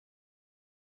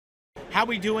How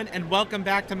we doing? And welcome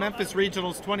back to Memphis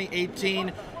Regionals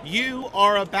 2018. You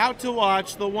are about to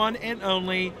watch the one and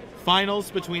only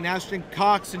finals between Ashton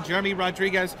Cox and Jeremy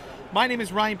Rodrigues. My name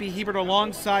is Ryan B. Hebert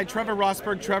alongside Trevor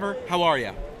Rosberg. Trevor, how are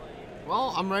you?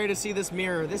 Well, I'm ready to see this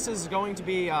mirror. This is going to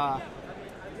be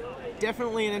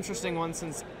definitely an interesting one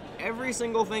since every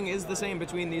single thing is the same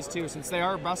between these two, since they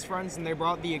are best friends and they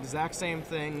brought the exact same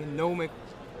thing.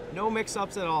 No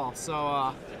mix-ups at all.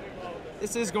 So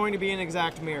this is going to be an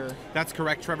exact mirror. That's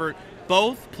correct, Trevor.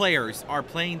 Both players are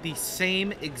playing the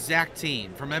same exact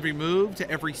team, from every move to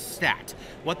every stat.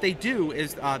 What they do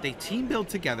is they team build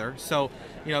together. So,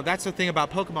 you know, that's the thing about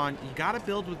Pokemon. You got to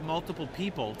build with multiple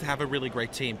people to have a really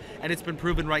great team. And it's been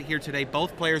proven right here today.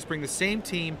 Both players bring the same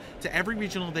team to every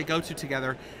regional they go to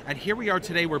together. And here we are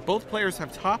today where both players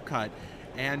have top cut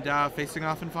and facing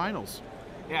off in finals.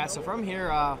 Yeah, so from here,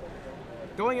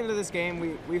 going into this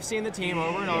game, we've seen the team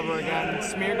over and over again.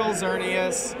 Smeargle,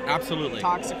 Xerneas, Absolutely.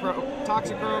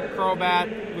 Toxicroak,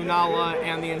 Crobat, Lunala,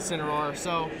 and the Incineroar.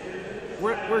 So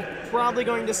we're probably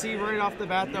going to see right off the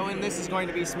bat, though, and this is going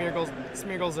to be Smeargle,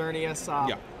 Xerneas.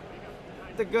 Yeah.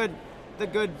 The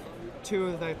good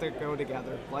two that go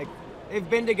together. Like, they've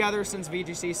been together since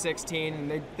VGC 16,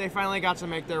 and they finally got to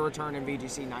make their return in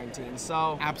VGC 19.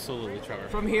 So Absolutely, Trevor.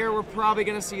 from here, we're probably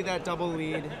going to see that double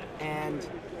lead, and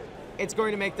it's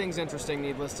going to make things interesting,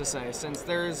 needless to say, since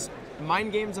there's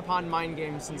mind games upon mind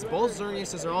games, since both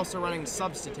Xerneases are also running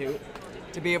Substitute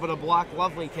to be able to block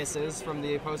Lovely Kisses from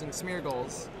the opposing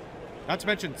Smeargles. Not to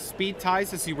mention speed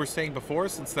ties, as you were saying before,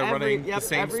 since they're running the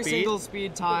same every speed. single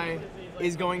speed tie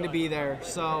is going to be there.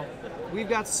 So we've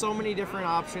got so many different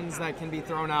options that can be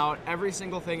thrown out. Every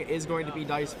single thing is going to be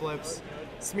dice flips.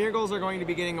 Smeargles are going to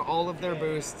be getting all of their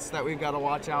boosts that we've got to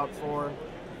watch out for.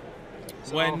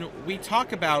 So, when we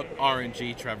talk about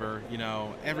RNG, Trevor, you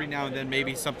know, every now and then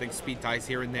maybe something speed ties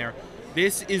here and there.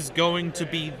 This is going to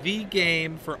be the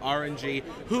game for RNG.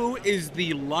 Who is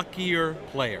the luckier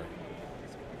player?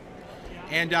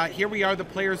 And here we are. The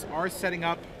players are setting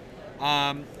up,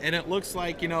 and it looks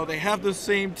like, you know, they have the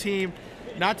same team.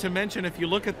 Not to mention, if you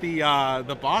look at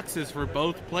the boxes for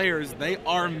both players, they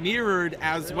are mirrored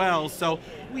as well. So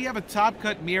we have a top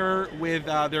cut mirror with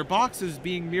their boxes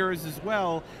being mirrors as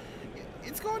well.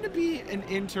 It's going to be an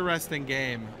interesting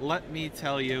game, let me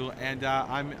tell you, and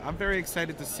I'm very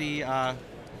excited to see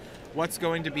what's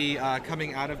going to be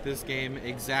coming out of this game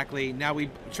exactly. Now,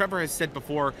 Trevor has said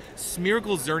before,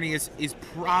 Smeargle Xerneas is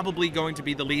probably going to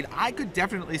be the lead. I could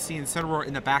definitely see Incineroar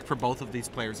in the back for both of these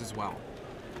players as well.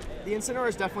 The Incineroar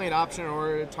is definitely an option in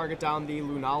order to target down the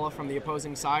Lunala from the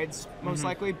opposing sides, most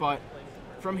likely, but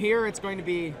from here it's going to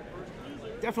be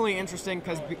definitely interesting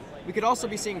because we could also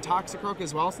be seeing Toxicroak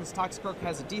as well, since Toxicroak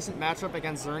has a decent matchup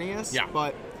against Xerneas. Yeah.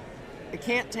 But it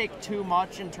can't take too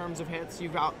much in terms of hits.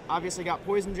 You've obviously got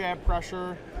Poison Jab,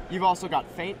 Pressure. You've also got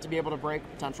Feint to be able to break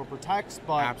potential protects.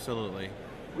 But Absolutely.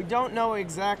 we don't know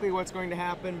exactly what's going to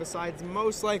happen besides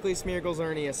most likely Smeargle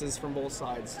Xerneas is from both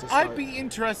sides to start. I'd be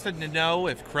interested to know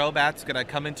if Crobat's going to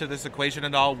come into this equation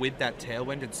at all with that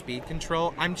Tailwind and speed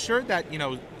control. I'm sure that, you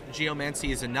know,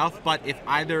 Geomancy is enough, but if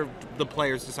either of the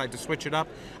players decide to switch it up,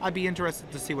 I'd be interested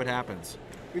to see what happens.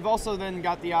 We've also then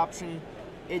got the option,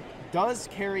 it does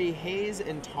carry Haze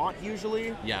and Taunt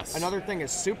usually. Yes. Another thing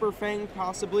is Super Fang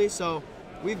possibly, so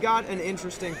we've got an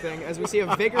interesting thing as we see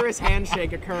a vigorous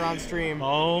handshake occur on stream.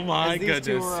 Oh my as these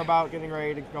goodness. two are about getting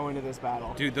ready to go into this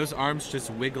battle. Dude, those arms just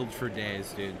wiggled for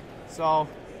days, dude. So,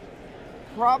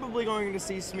 probably going to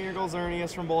see Smeargle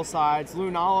Xerneas from both sides,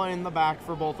 Lunala in the back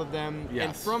for both of them, Yes.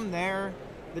 and from there,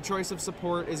 the choice of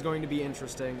support is going to be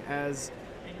interesting, as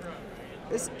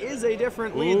this is a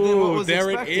different lead than what was there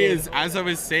expected. it is. As I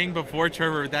was saying before,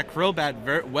 Trevor, that Crobat,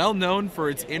 very well known for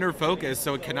its inner focus,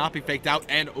 so it cannot be faked out,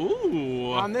 and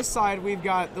ooh! On this side, we've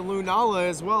got the Lunala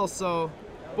as well, so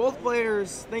both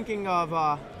players thinking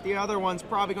of the other one's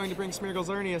probably going to bring Smeargle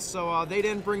Xerneas, so they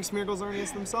didn't bring Smeargle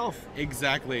Xerneas themselves.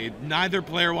 Exactly. Neither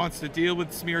player wants to deal with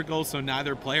Smeargle, so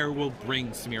neither player will bring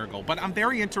Smeargle. But I'm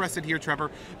very interested here,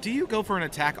 Trevor. Do you go for an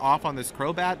attack off on this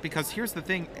Crobat? Because here's the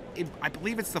thing. I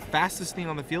believe it's the fastest thing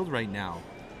on the field right now.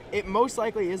 It most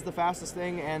likely is the fastest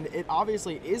thing, and it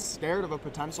obviously is scared of a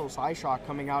potential Psyshock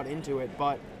coming out into it,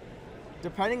 but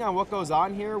depending on what goes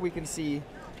on here, we could see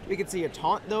a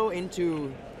taunt, though,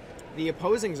 into the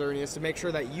opposing Xerneas to make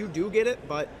sure that you do get it,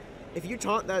 but if you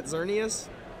taunt that Xerneas,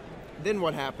 then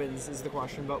what happens is the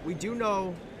question. But we do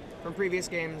know from previous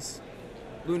games,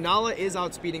 Lunala is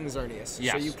outspeeding Xerneas,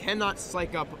 yes. so you cannot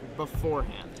psych up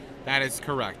beforehand. That is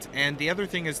correct. And the other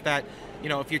thing is that, you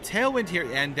know, if you Tailwind here,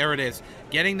 and there it is,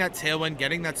 getting that Tailwind,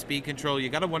 getting that speed control, you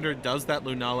got to wonder, does that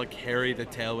Lunala carry the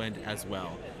Tailwind as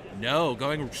well? No,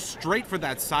 going straight for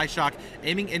that Psyshock,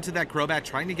 aiming into that Crobat,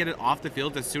 trying to get it off the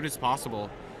field as soon as possible.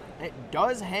 It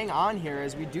does hang on here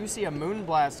as we do see a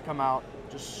Moonblast come out.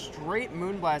 Just straight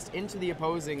Moonblast into the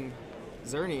opposing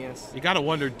Xerneas. You gotta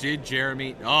wonder, did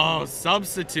Jeremy... Oh,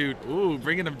 Substitute. Ooh,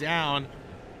 bringing him down.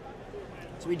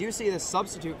 So we do see the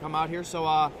Substitute come out here. So,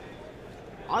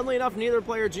 oddly enough, neither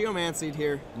player Geomancied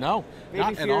here. No, maybe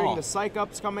not at fearing all. the Psych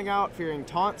Ups coming out, fearing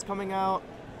Taunts coming out.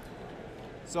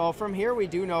 So from here, we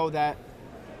do know that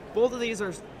both of these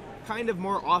are kind of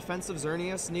more offensive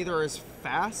Xerneas. Neither are as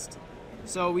fast.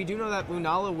 So we do know that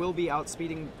Lunala will be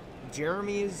outspeeding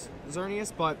Jeremy's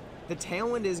Xerneas, but the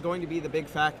Tailwind is going to be the big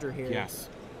factor here. Yes.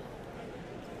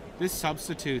 This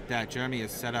Substitute that Jeremy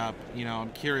has set up, you know,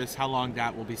 I'm curious how long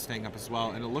that will be staying up as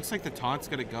well. And it looks like the Taunt's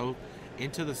going to go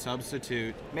into the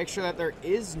Substitute. Make sure that there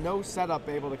is no setup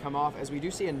able to come off, as we do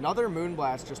see another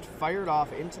Moonblast just fired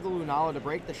off into the Lunala to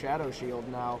break the Shadow Shield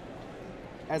now.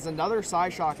 As another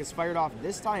Psyshock is fired off,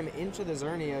 this time into the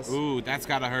Xerneas. Ooh, that's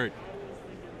got to hurt.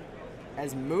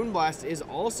 As Moonblast is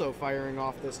also firing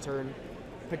off this turn,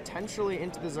 potentially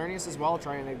into the Xerneas as well,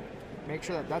 trying to make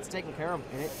sure that that's taken care of,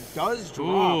 and it does drop.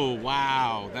 Ooh,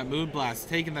 wow. That Moonblast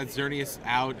taking that Xerneas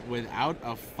out without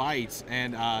a fight,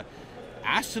 and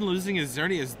Ashton losing his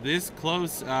Xerneas this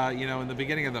close, you know, in the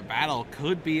beginning of the battle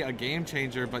could be a game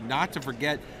changer, but not to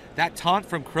forget that taunt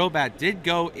from Crobat did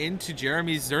go into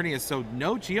Jeremy's Xerneas, so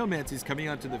no Geomancies coming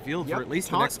onto the field for at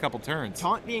least the next couple turns.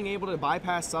 Taunt being able to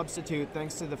bypass Substitute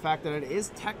thanks to the fact that it is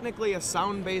technically a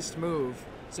sound-based move,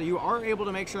 so you are able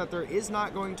to make sure that there is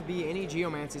not going to be any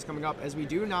Geomancies coming up, as we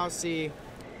do now see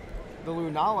the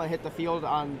Lunala hit the field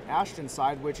on Ashton's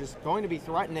side, which is going to be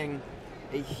threatening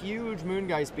a huge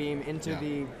Moongeist beam into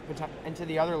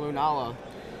the other Lunala.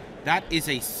 That is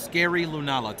a scary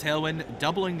Lunala. Tailwind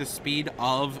doubling the speed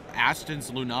of Ashton's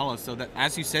Lunala, so that,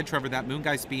 as you said, Trevor, that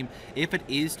Moongeist beam, if it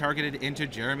is targeted into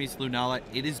Jeremy's Lunala,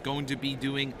 it is going to be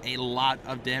doing a lot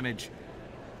of damage.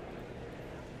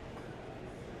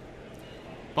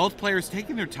 Both players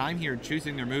taking their time here and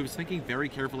choosing their moves, thinking very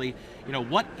carefully, you know,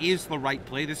 what is the right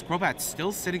play? This Crobat's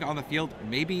still sitting on the field.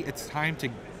 Maybe it's time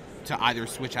to either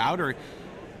switch out or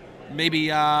maybe,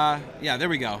 yeah, there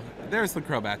we go. There's the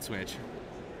Crobat switch.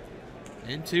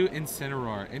 Into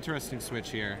Incineroar. Interesting switch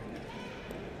here.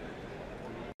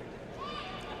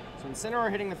 So Incineroar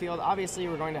hitting the field. Obviously,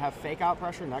 we're going to have fake out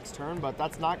pressure next turn, but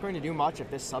that's not going to do much if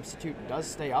this Substitute does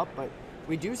stay up. But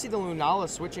we do see the Lunala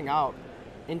switching out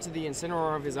into the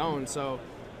Incineroar of his own, so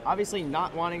obviously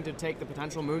not wanting to take the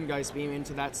potential Moongeist beam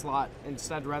into that slot,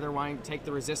 instead rather wanting to take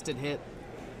the resisted hit.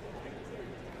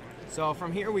 So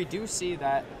from here, we do see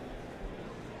that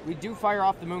we do fire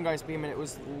off the Moongeist beam, and it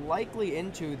was likely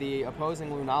into the opposing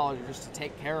Lunala just to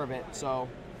take care of it. So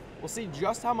we'll see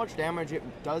just how much damage it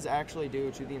does actually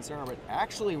do to the Incineroar, but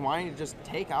actually wanting to just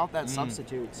take out that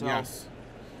Substitute. So yes.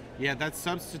 Yeah, that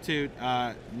Substitute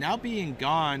now being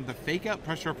gone, the fake out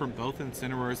pressure from both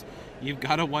Incineroars, you've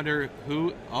got to wonder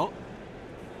who... Oh,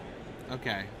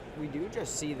 okay. We do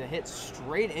just see the hit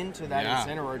straight into that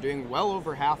Incineroar, doing well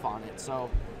over half on it.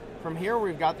 So from here,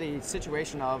 we've got the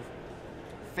situation of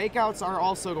fake outs are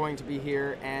also going to be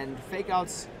here, and fake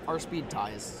outs are speed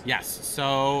ties. Yes,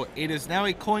 so it is now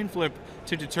a coin flip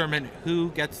to determine who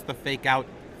gets the fake out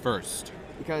first.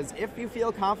 Because if you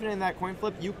feel confident in that coin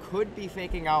flip, you could be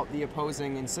faking out the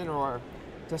opposing Incineroar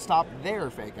to stop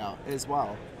their fake out as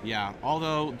well. Yeah,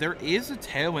 although there is a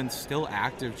Tailwind still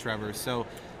active, Trevor, so...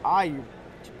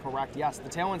 Correct, yes. The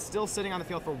Tailwind's still sitting on the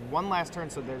field for one last turn,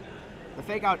 so the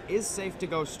fake out is safe to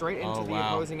go straight into the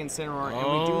opposing Incineroar,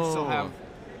 and we do still have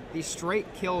the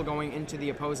straight kill going into the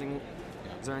opposing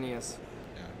Xerneas.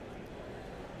 Yeah.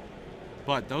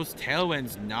 But those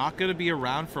Tailwinds not going to be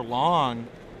around for long.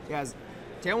 Yes,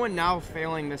 Tailwind now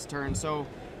failing this turn, so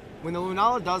when the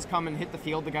Lunala does come and hit the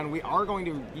field again, we are going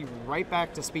to be right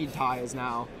back to speed ties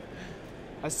now,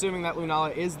 assuming that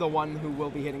Lunala is the one who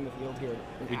will be hitting the field here.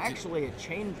 And actually, it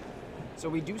changed. So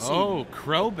we do see... Oh,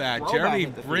 Crobat. Jeremy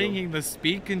bringing the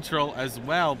speed control as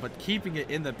well, but keeping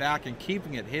it in the back and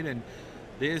keeping it hidden.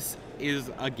 This is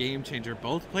a game changer.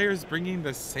 Both players bringing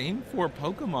the same 4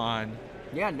 Pokemon.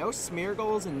 Yeah, no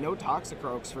Smeargles and no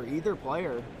Toxicroaks for either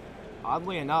player.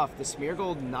 Oddly enough, the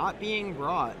Smeargle not being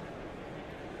brought.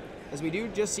 As we do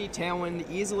just see Tailwind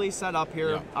easily set up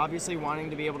here, obviously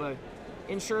wanting to be able to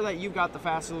ensure that you've got the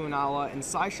faster Lunala, and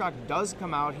Psyshock does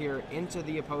come out here into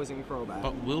the opposing Crobat.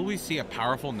 But will we see a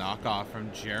powerful knockoff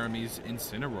from Jeremy's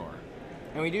Incineroar?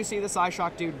 And we do see the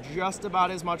Psyshock do just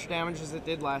about as much damage as it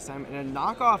did last time, and a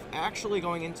knockoff actually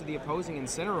going into the opposing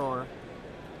Incineroar.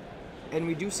 And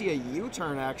we do see a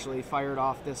U-turn actually fired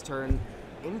off this turn,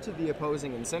 into the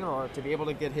opposing Incineroar to be able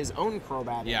to get his own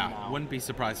Crobat in now. Wouldn't be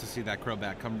surprised to see that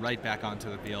Crobat come right back onto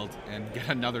the field and get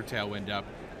another Tailwind up.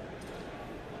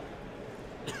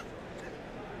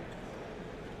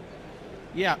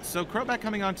 Yeah, so Crobat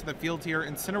coming onto the field here.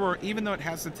 Incineroar, even though it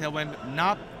has the Tailwind,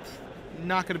 not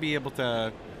going to be able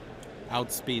to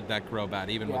outspeed that Crobat,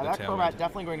 even with the Tailwind. Yeah, that Crobat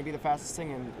definitely going to be the fastest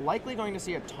thing, and likely going to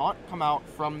see a taunt come out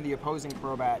from the opposing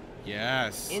Crobat.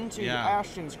 Yes. Into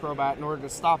Ashton's Crobat in order to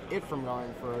stop it from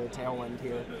going for the Tailwind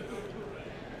here.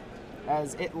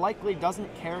 As it likely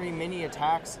doesn't carry many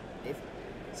attacks,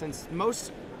 since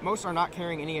most are not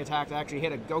carrying any attack to actually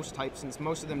hit a Ghost type, since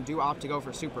most of them do opt to go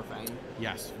for Super Fang.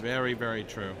 Yes, very, very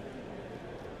true.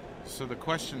 So the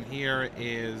question here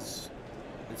is,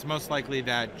 it's most likely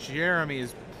that Jeremy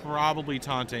is probably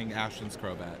taunting Ashton's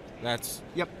Crobat.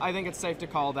 Yep, I think it's safe to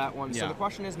call that one. Yeah. So the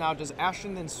question is now, does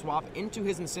Ashton then swap into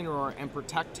his Incineroar and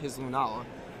protect his Lunala?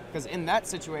 Because in that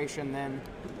situation, then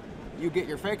you get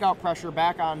your Fake Out pressure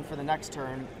back on for the next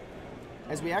turn,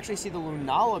 as we actually see the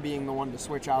Lunala being the one to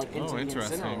switch out into the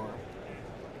Incineroar.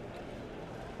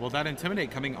 Well, that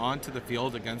Intimidate coming onto the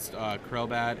field against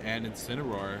Crobat and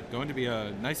Incineroar, going to be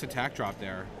a nice attack drop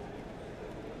there.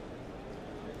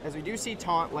 As we do see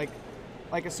Taunt, like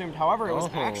assumed. However, it was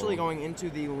actually going into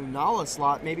the Lunala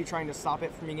slot, maybe trying to stop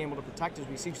it from being able to protect as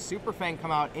we see Super Fang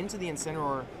come out into the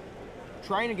Incineroar,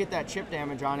 trying to get that chip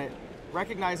damage on it,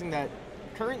 recognizing that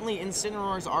currently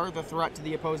Incineroars are the threat to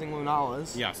the opposing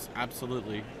Lunalas. Yes,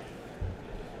 absolutely.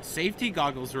 Safety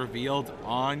Goggles revealed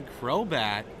on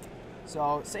Crobat.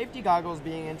 So, Safety Goggles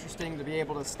being interesting to be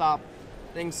able to stop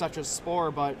things such as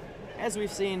Spore, but as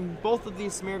we've seen, both of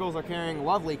these Smeargles are carrying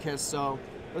Lovely Kiss, so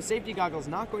those Safety Goggles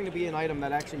not going to be an item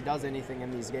that actually does anything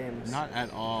in these games. Not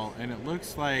at all, and it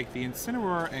looks like the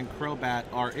Incineroar and Crobat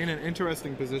are in an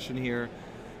interesting position here.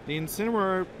 The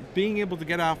Incineroar being able to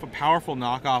get off a powerful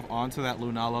knockoff onto that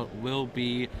Lunala will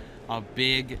be a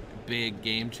big, big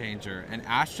game changer. And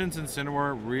Ashton's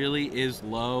Incineroar really is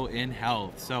low in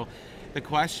health. So the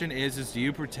question is do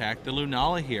you protect the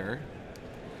Lunala here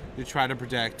to try to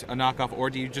protect a knockoff, or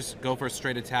do you just go for a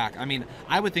straight attack? I mean,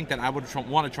 I would think that I would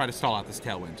want to try to stall out this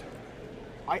Tailwind.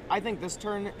 I think this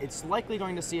turn, it's likely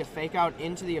going to see a Fake Out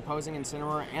into the opposing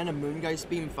Incineroar and a Moongeist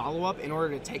Beam follow-up in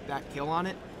order to take that kill on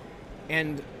it.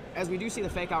 And as we do see the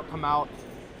Fake Out come out,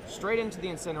 straight into the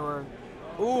Incineroar.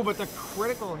 Ooh, but the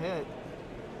critical hit.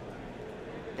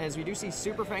 As we do see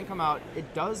Super Fang come out,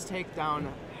 it does take down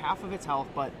half of its health,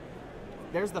 but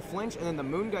there's the flinch, and then the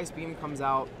Moongeist Beam comes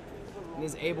out and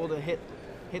is able to hit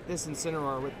this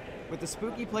Incineroar. With the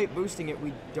Spooky Plate boosting it,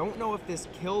 we don't know if this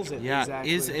kills it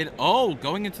exactly. Is it... Oh,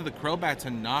 going into the Crobat to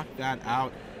knock that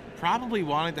out. Probably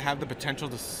wanted to have the potential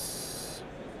to...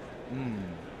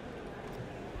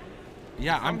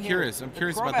 Yeah, I'm curious. I'm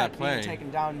curious about that play. Being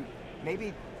taken down,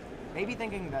 maybe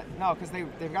thinking that... No, because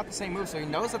they've got the same move, so he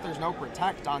knows that there's no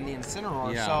Protect on the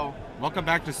Incineroar, so... Welcome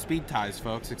back to Speed Ties,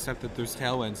 folks, except that there's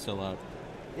Tailwind still up.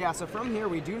 Yeah, so from here,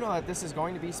 we do know that this is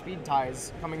going to be Speed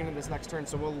Ties coming into this next turn,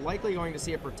 so we're likely going to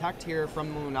see a Protect here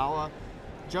from Lunala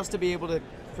just to be able to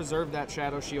preserve that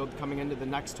Shadow Shield coming into the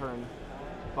next turn.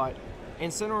 But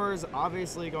Incineroar is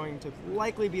obviously going to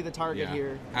likely be the target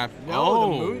here. The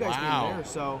Moongeist being there,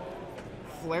 so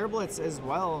Flare Blitz as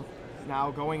well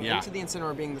now going into the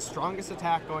Incineroar, being the strongest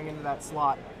attack going into that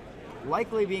slot,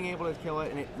 likely being able to kill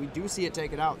it, and we do see it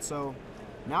take it out, so...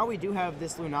 Now we do have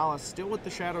this Lunala still with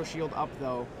the Shadow Shield up,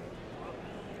 though.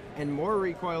 And more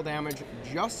recoil damage,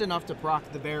 just enough to proc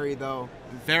the berry, though.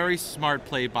 Very smart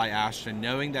play by Ashton,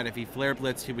 knowing that if he Flare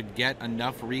Blitzed, he would get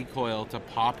enough recoil to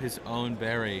pop his own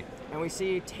berry. And we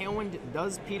see Tailwind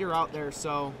does peter out there,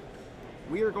 so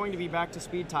we are going to be back to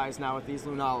Speed Ties now with these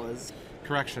Lunalas.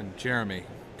 Correction, Jeremy.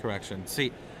 Correction.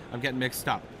 See, I'm getting mixed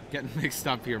up.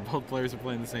 Here. Both players are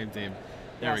playing the same team.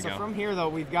 There we go. So from here, though,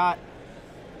 we've got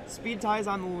Speed Ties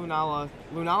on the Lunala.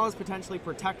 Lunala's potentially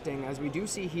protecting, as we do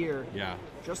see here. Yeah.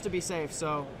 Just to be safe.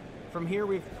 So from here,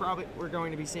 we're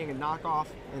going to be seeing a knockoff,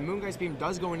 and Moongeist Beam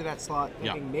does go into that slot,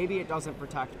 thinking maybe it doesn't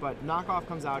protect, but knockoff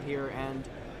comes out here, and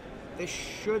this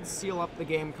should seal up the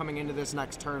game coming into this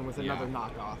next turn with another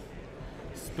knockoff.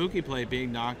 Spooky Play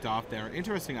being knocked off there.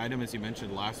 Interesting item, as you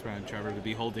mentioned last round, Trevor, to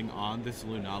be holding on this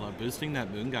Lunala, boosting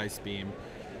that Moongeist Beam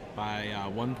by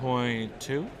 1.2?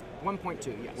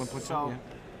 1.2, yes. 1.2, so,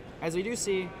 as we do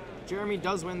see, Jeremy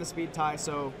does win the Speed Tie,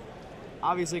 so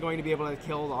obviously going to be able to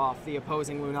kill off the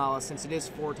opposing Lunala, since it is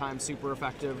 4 times super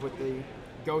effective with the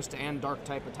Ghost and Dark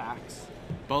type attacks.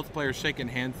 Both players shaking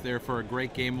hands there for a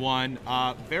great game one.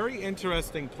 Very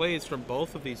interesting plays from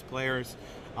both of these players.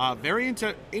 Very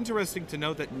interesting to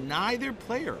note that neither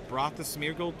player brought the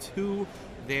Smeargle to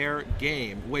their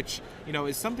game, which, you know,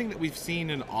 is something that we've seen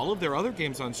in all of their other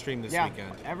games on stream this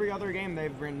weekend. Every other game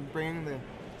they've been bringing the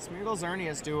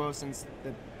Smeargle-Xerneas duo since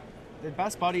the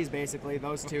best buddies, basically,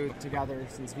 those two together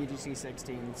since VGC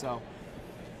 16. So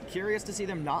curious to see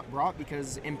them not brought,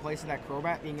 because in place of that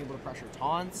Crobat being able to pressure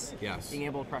taunts, being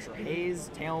able to pressure Haze,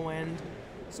 Tailwind.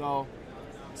 So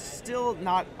still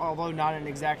not, although not an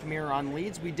exact mirror on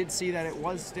leads, we did see that it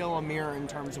was still a mirror in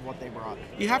terms of what they brought.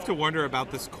 You have to wonder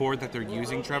about this core that they're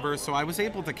using, Trevor. So I was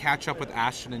able to catch up with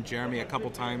Ashton and Jeremy a couple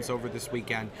times over this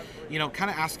weekend, you know,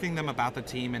 kind of asking them about the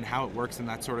team and how it works and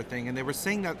that sort of thing. And they were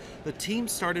saying that the team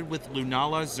started with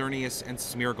Lunala, Xerneas, and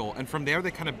Smeargle. And from there,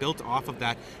 they kind of built off of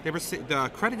that. They were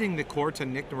crediting the core to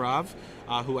Nick Narav,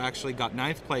 who actually got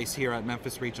 9th place here at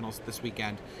Memphis Regionals this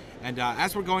weekend. And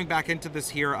as we're going back into this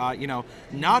here, you know,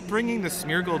 not bringing the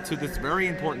Smeargle to this very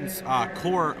important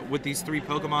core with these 3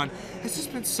 Pokemon has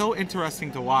just been so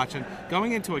interesting to watch. And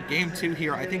going into a Game 2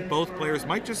 here, I think both players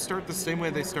might just start the same way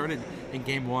they started in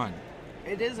Game 1.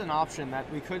 It is an option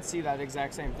that we could see that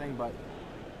exact same thing, but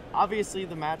obviously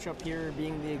the matchup here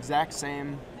being the exact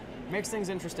same makes things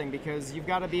interesting, because you've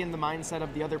got to be in the mindset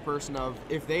of the other person of,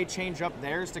 if they change up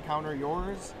theirs to counter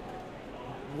yours,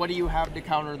 what do you have to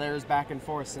counter theirs back and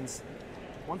forth, since,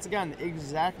 once again,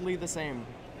 exactly the same.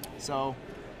 So,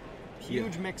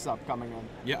 huge mix-up coming in.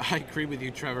 Yeah, I agree with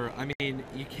you, Trevor. I mean,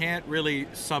 you can't really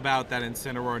sub out that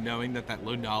Incineroar knowing that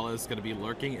Lunala is going to be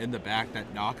lurking in the back.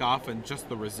 That knockoff and just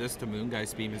the resist to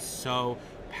Moongeist Beam is so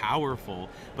powerful.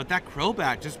 But that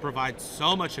Crobat just provides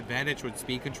so much advantage with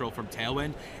speed control from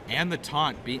Tailwind and the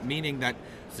taunt, meaning that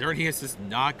Xerneas is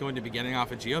not going to be getting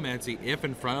off a Geomancy if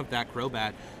in front of that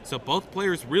Crobat. So both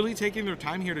players really taking their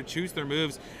time here to choose their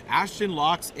moves. Ashton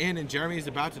locks in, and Jeremy is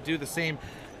about to do the same.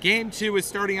 Game 2 is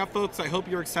starting up, folks. I hope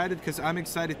you're excited, because I'm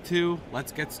excited too.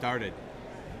 Let's get started.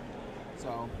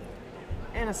 So,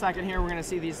 in a second here, we're going to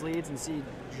see these leads and see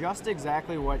just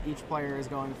exactly what each player is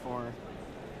going for.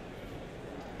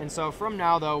 And so from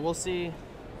now, though, we'll see.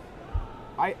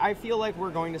 I feel like we're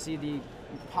going to see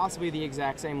possibly the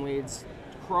exact same leads.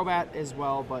 Crobat as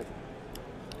well, but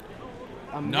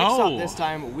a mix-up this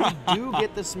time. We do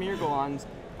get the Smeargle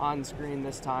on screen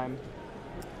this time,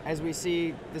 as we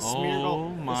see the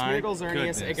Smeargle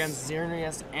Xerneas against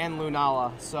Xerneas and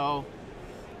Lunala. So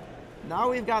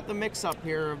now we've got the mix-up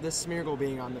here of this Smeargle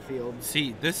being on the field.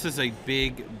 See, this is a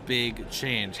big, big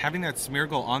change. Having that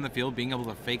Smeargle on the field, being able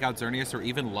to fake out Xerneas or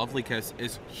even Lovely Kiss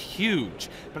is huge.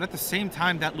 But at the same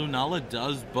time, that Lunala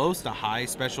does boast a high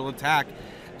special attack,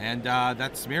 and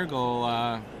that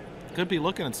Smeargle could be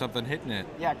looking at something, hitting it.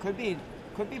 Yeah, could be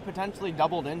potentially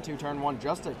doubled into turn 1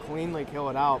 just to cleanly kill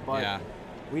it out. But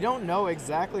we don't know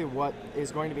exactly what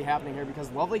is going to be happening here,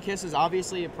 because Lovely Kiss is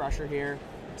obviously a pressure here.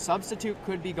 Substitute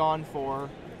could be gone for.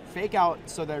 Fake out,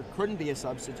 so there couldn't be a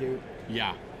substitute.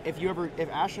 Yeah. If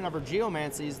Ashton ever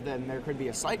Geomancies, then there could be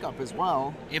a Psych Up as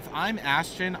well. If I'm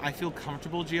Ashton, I feel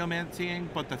comfortable Geomancying,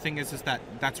 but the thing is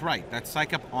that's right. That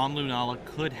Psych Up on Lunala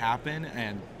could happen,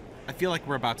 and I feel like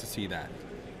we're about to see that.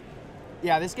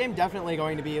 Yeah, this game definitely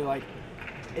going to be like,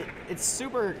 it's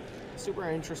super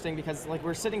interesting, because like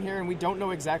we're sitting here and we don't know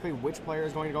exactly which player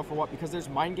is going to go for what, because there's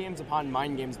mind games upon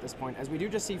mind games at this point, as we do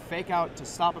just see Fake Out to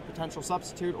stop a potential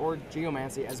substitute or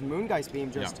Geomancy, as Moongeist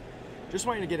Beam just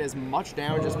wanting to get as much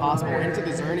damage as possible into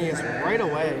the Xerneas right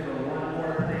away.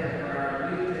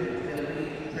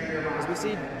 As we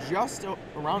see just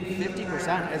around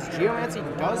 50%, as Geomancy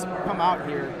does come out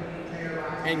here,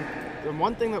 and the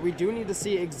one thing that we do need to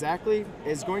see exactly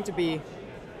is going to be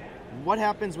what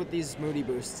happens with these Moody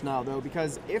Boosts now, though,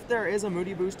 because if there is a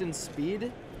Moody Boost in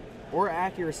speed or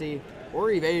accuracy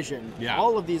or evasion,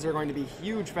 all of these are going to be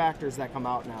huge factors that come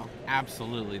out now.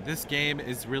 Absolutely. This game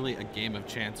is really a game of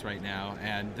chance right now,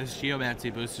 and this Geomancy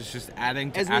boost is just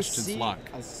adding to Ashton's luck.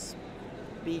 A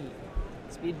speed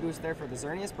boost there for the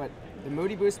Xerneas, but the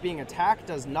Moody Boost being attacked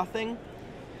does nothing,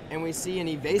 and we see an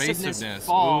evasiveness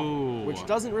fall, which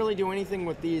doesn't really do anything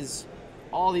with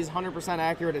all these 100%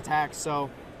 accurate attacks. So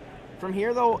from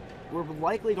here, though, we're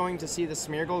likely going to see the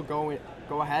Smeargle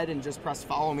go ahead and just press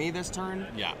Follow Me this turn.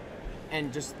 Yeah.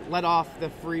 And just let off the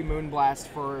free Moonblast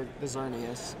for the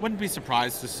Xerneas. Wouldn't be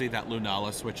surprised to see that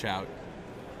Lunala switch out.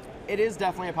 It is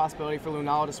definitely a possibility for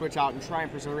Lunala to switch out and try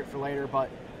and preserve it for later, but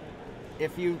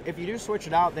if you do switch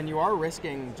it out, then you are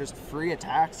risking just free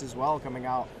attacks as well coming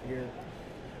out here.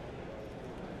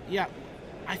 Yeah,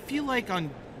 I feel like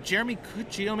Jeremy could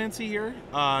Geomancy here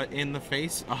in the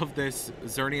face of this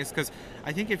Xerneas, because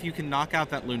I think if you can knock out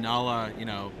that Lunala,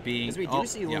 being... Because we do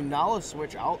see Lunala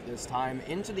switch out this time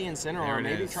into the Incineroar,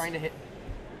 maybe trying to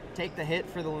take the hit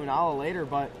for the Lunala later,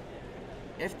 but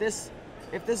if this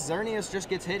if this Xerneas just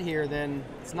gets hit here, then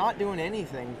it's not doing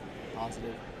anything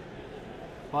positive.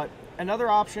 But another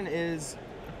option is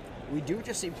we do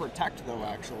just see Protect, though,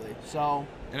 actually. So.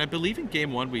 And I believe in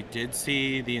Game 1 we did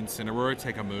see the Incineroar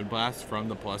take a Moonblast from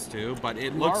the +2, but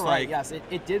it looks like... Yes,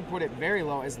 it did put it very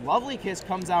low as Lovely Kiss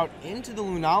comes out into the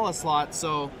Lunala slot,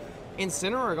 so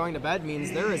Incineroar going to bed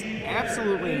means there is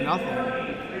absolutely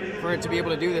nothing for it to be able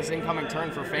to do this incoming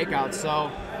turn for Fake Out. So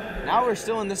now we're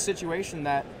still in this situation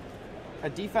that a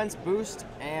defense boost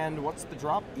and what's the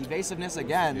drop? Evasiveness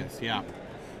again. Yes, yeah.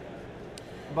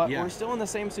 But we're still in the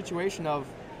same situation of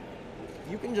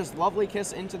you can just Lovely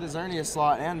Kiss into the Xerneas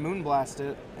slot and Moonblast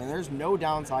it, and there's no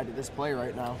downside to this play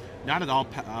right now. Not at all,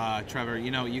 Trevor.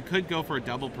 You know, you could go for a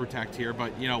double Protect here,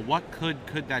 but, you know, what could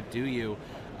that do you?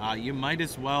 You might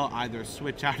as well either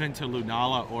switch out into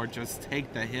Lunala or just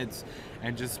take the hits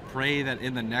and just pray that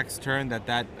in the next turn that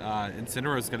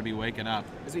Incineroar is going to be waking up.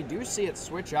 As we do see it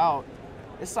switch out,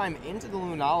 this time into the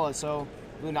Lunala, so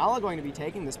Lunala going to be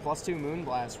taking this +2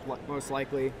 Moonblast most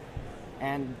likely,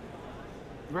 and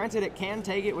granted it can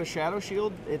take it with Shadow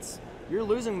Shield. You're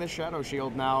losing this Shadow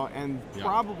Shield now, and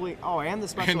probably and the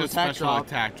special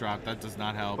attack drop that does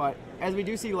not help. But as we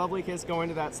do see Lovely Kiss go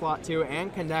into that slot too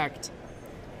and connect.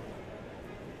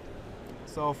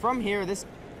 So from here, this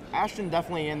Ashton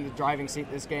definitely in the driving seat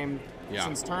this game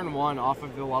since turn 1 off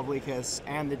of the Lovely Kiss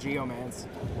and the Geomance.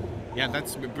 Yeah,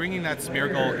 that's bringing that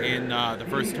Smeargle in the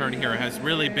first turn here has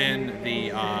really been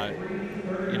the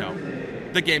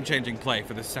the game-changing play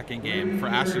for the second game for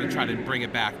Ashton to try to bring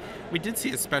it back. We did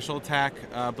see a special attack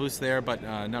boost there, but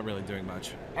not really doing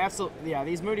much. Absolutely, yeah.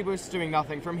 These Moody boosts doing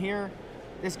nothing. From here,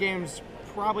 this game's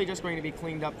probably just going to be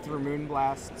cleaned up through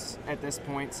Moonblasts at this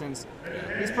point, since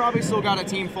he's probably still got a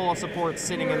team full of supports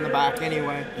sitting in the back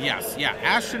anyway. Yes, yeah.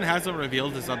 Ashton hasn't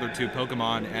revealed his other 2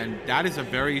 Pokemon, and that is a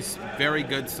very, very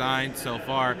good sign so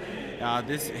far.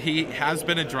 He has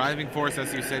been a driving force,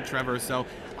 as you said, Trevor, so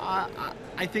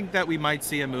I think that we might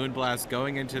see a Moonblast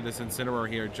going into this Incineroar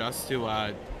here just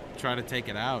to try to take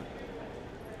it out.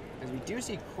 As we do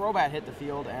see Crobat hit the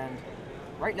field, and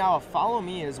right now a Follow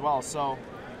Me as well, so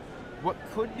what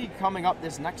could be coming up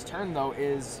this next turn, though,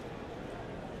 is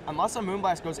unless a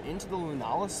Moonblast goes into the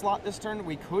Lunala slot this turn,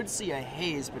 we could see a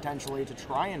Haze potentially to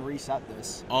try and reset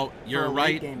this. Oh, you're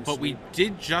right, but we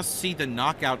did just see the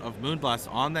knockout of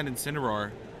Moonblast on that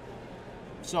Incineroar.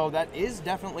 So that is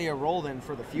definitely a roll then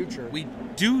for the future. We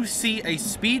do see a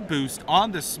speed boost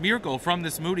on the Smeargle from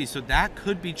this Moody, so that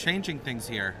could be changing things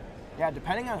here. Yeah,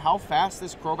 depending on how fast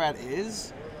this Crobat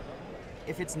is,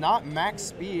 if it's not max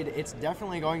speed, it's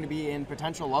definitely going to be in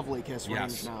potential Lovely Kiss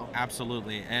range now.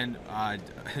 Absolutely. And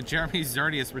Jeremy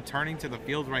Xerneas returning to the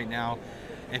field right now.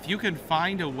 If you can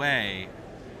find a way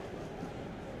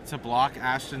to block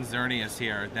Ashton Xerneas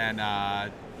here, then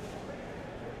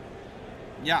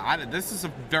this is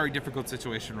a very difficult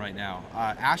situation right now.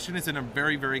 Ashton is in a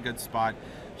very, very good spot.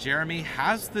 Jeremy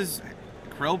has this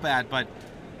Crobat, but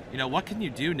you know, what can you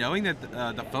do knowing that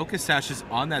the Focus Sash is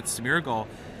on that Smeargle?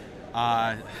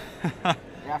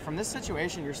 Yeah, from this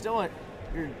situation, you're still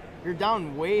you're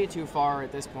down way too far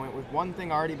at this point, with one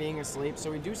thing already being asleep. So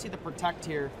we do see the Protect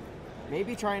here,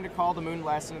 maybe trying to call the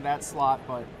Moonblast into that slot,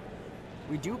 but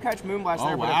we do catch Moonblast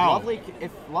there. Wow. But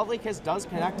if Lovely Kiss does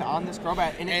connect on this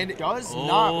Crobat, and it does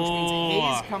not, which means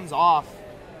Haze comes off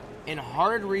and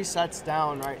hard resets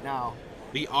down right now.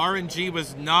 The RNG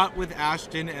was not with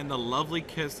Ashton, and the Lovely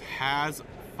Kiss has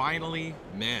finally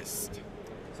missed.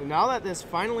 So now that this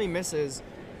finally misses,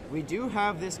 we do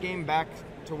have this game back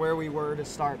to where we were to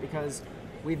start, because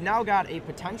we've now got a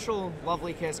potential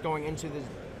Lovely Kiss going into the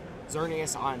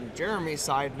Xerneas on Jeremy's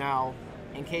side now,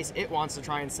 in case it wants to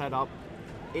try and set up.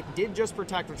 It did just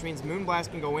Protect, which means Moonblast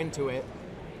can go into it.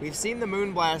 We've seen the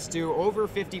Moonblast do over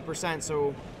 50%,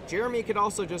 so Jeremy could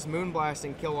also just Moonblast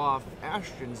and kill off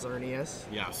Ashton Xerneas.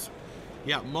 Yes.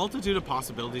 Yeah, multitude of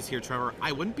possibilities here, Trevor.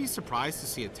 I wouldn't be surprised to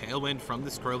see a Tailwind from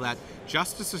this Crobat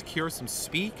just to secure some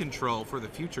speed control for the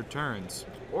future turns.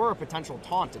 Or a potential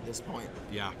Taunt at this point.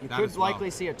 Yeah, you could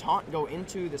likely see a Taunt go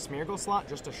into the Smeargle slot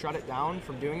just to shut it down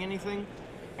from doing anything.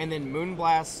 And then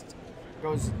Moonblast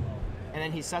goes, and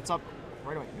then he sets up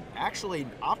right away. Actually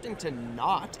opting to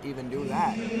not even do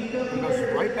that. He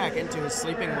goes right back into his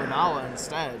sleeping Lunala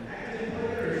instead.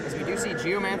 As we do see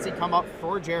Geomancy come up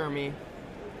for Jeremy,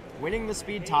 winning the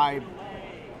speed tie.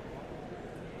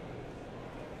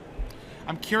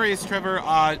 I'm curious, Trevor,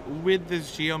 with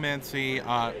this Geomancy,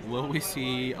 will we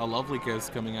see a Lovely Kiss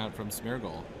coming out from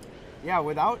Smeargle? Yeah,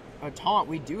 without a Taunt,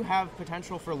 we do have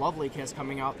potential for Lovely Kiss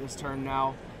coming out this turn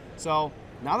now. So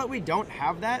now that we don't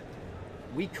have that,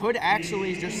 we could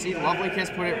actually just see Lovely Kiss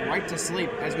put it right to sleep,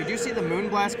 as we do see the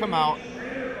Moonblast come out.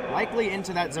 likely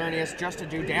into that Xerneas just to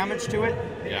do damage to it.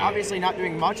 Yeah. Obviously not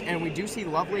doing much, and we do see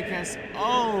Lovely Kiss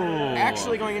Oh!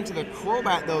 actually going into the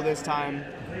Crobat, though, this time.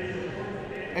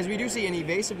 As we do see an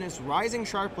evasiveness rising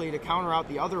sharply to counter out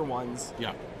the other ones.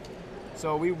 Yeah.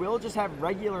 So we will just have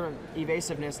regular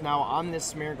evasiveness now on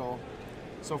this Smeargle.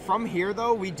 So from here,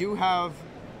 though, we do have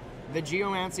the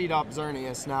Geomancied up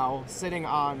Xerneas now sitting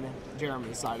on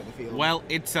Jeremy's side of the field. Well,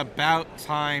 it's about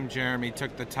time Jeremy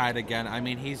took the tide again. I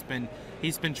mean, he's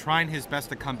been trying his best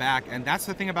to come back, and that's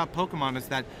the thing about Pokemon is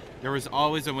that there is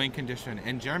always a win condition,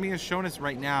 and Jeremy has shown us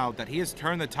right now that he has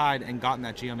turned the tide and gotten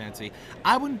that Geomancy.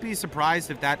 I wouldn't be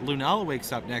surprised if that Lunala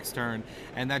wakes up next turn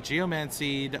and that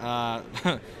Geomancied,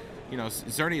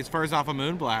 Xerneas fires off a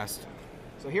Moonblast.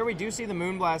 So here we do see the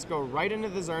Moonblast go right into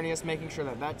the Xerneas, making sure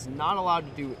that that's not allowed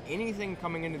to do anything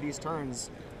coming into these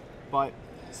turns. But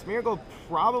Smeargle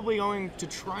probably going to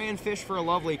try and fish for a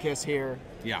Lovely Kiss here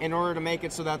in order to make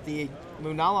it so that the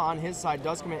Lunala on his side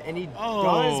does come in, and he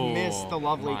does miss the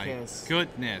Lovely Kiss.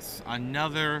 Goodness,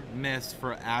 another miss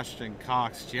for Ashton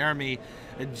Cox. Jeremy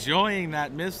enjoying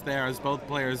that miss there as both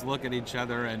players look at each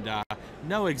other and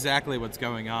know exactly what's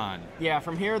going on. Yeah,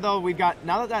 from here, though, we've got,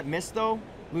 now that missed, though,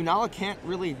 Lunala can't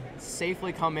really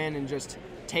safely come in and just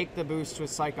take the boost with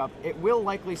Psych Up. It will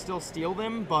likely still steal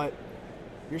them, but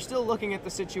you're still looking at the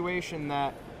situation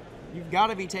that you've got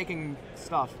to be taking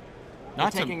stuff.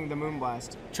 Not taking the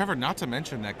Moonblast. Trevor, not to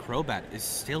mention that Crobat is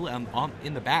still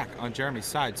in the back on Jeremy's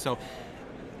side. So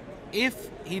if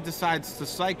he decides to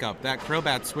Psych Up, that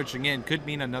Crobat switching in could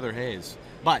mean another Haze.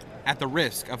 But at the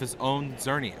risk of his own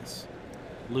Xerneas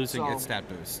losing its stat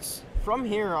boosts. From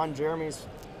here, on Jeremy's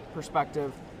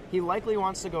perspective, he likely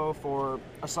wants to go for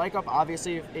a Psych Up,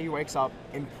 obviously, if he wakes up,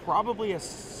 and probably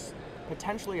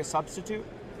potentially a substitute,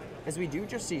 as we do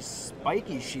just see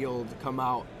Spiky Shield come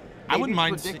out. Maybe I wouldn't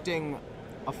mind predicting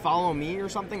a Follow Me or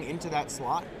something into that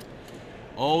slot.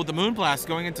 Oh, the Moonblast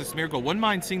going into Smeargle. Wouldn't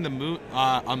mind seeing the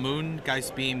a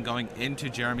Moongeist Beam going into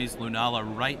Jeremy's Lunala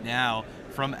right now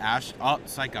from Ash. Oh,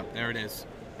 Psych Up. There it is.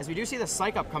 As we do see the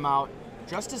Psych Up come out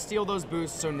just to steal those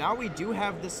boosts, so now we do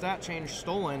have the stat change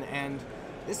stolen, and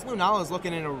this Lunala is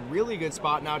looking in a really good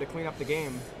spot now to clean up the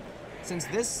game. Since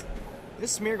this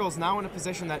Smeargle is now in a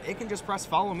position that it can just press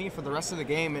Follow Me for the rest of the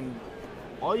game, and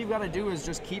all you've got to do is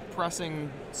just keep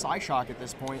pressing Psyshock at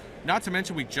this point. Not to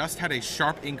mention we just had a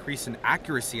sharp increase in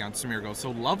accuracy on Smeargle,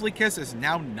 so Lovely Kiss is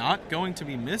now not going to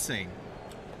be missing.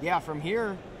 Yeah, from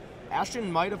here,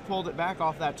 Ashton might have pulled it back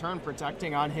off that turn,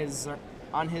 protecting on his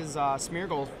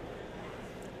Smeargle.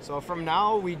 So from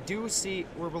now, we're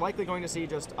likely going to see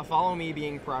just a Follow Me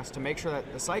being pressed to make sure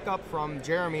that the Psych Up from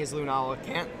Jeremy's Lunala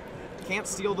can't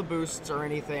steal the boosts or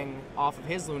anything off of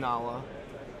his Lunala.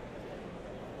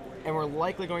 And we're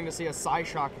likely going to see a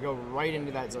Psyshock go right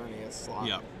into that Xerneas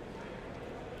slot.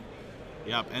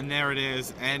 Yep, and there it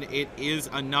is. And it is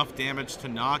enough damage to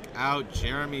knock out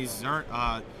Jeremy's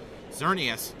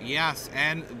Xerneas. Yes,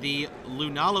 and the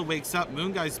Lunala wakes up.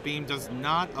 Moongeist Beam does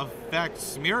not affect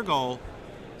Smeargle.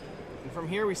 And from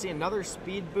here, we see another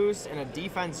speed boost and a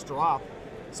defense drop.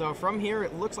 So from here,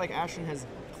 it looks like Ashton has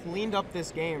cleaned up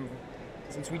this game,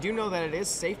 since we do know that it is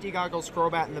Safety Goggles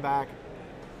Crobat in the back.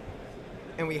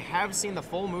 And we have seen the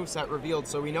full moveset revealed,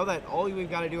 so we know that all we've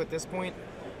got to do at this point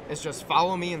is just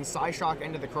Follow Me and Psyshock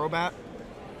into the Crobat,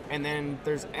 and then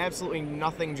there's absolutely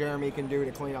nothing Jeremy can do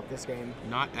to clean up this game.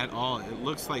 Not at all. It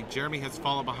looks like Jeremy has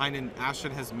fallen behind, and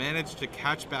Ashton has managed to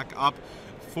catch back up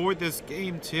for this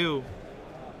game, too.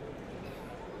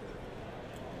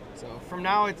 So from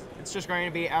now, it's just going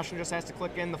to be Ashton just has to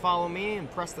click in the Follow Me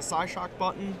and press the Psyshock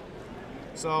button.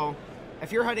 So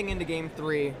if you're heading into Game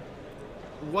 3,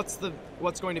 what's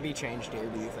going to be changed here,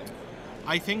 do you think?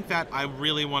 I think that I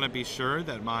really want to be sure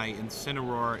that my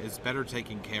Incineroar is better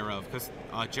taken care of, because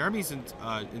Jeremy's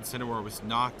Incineroar was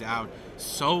knocked out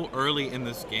so early in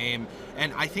this game,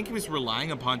 and I think he was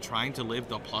relying upon trying to live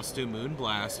the +2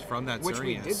 Moonblast from that Which Xerneas.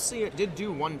 we did see it did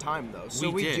do one time, though. So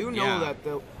we do know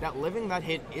that living that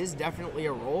hit is definitely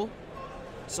a roll.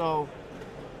 So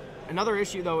another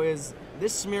issue, though, is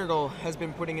this Smeargle has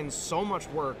been putting in so much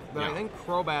work that I think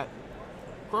Crobat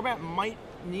might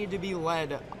need to be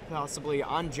led possibly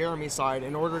on Jeremy's side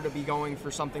in order to be going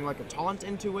for something like a taunt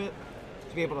into it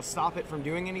to be able to stop it from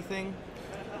doing anything.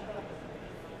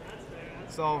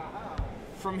 So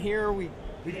from here, we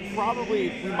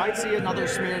might see another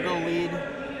Smeargle lead.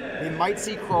 We might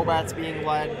see Crobats being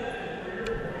led,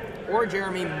 or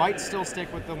Jeremy might still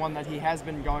stick with the one that he has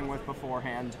been going with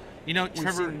beforehand. You know,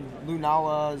 Trevor, we've seen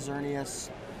Lunala, Xerneas,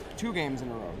 2 games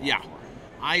in a row. Yeah.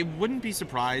 I wouldn't be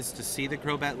surprised to see the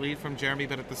Crobat lead from Jeremy,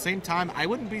 but at the same time, I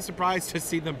wouldn't be surprised to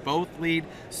see them both lead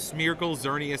Smeargle,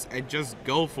 Xerneas, and just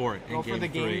go for it in Game 3. Go for the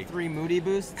Game 3 Moody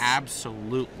boosts?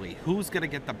 Absolutely. Who's going to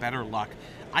get the better luck?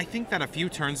 I think that a few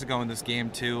turns ago in this game,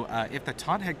 too, if the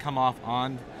taunt had come off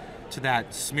on to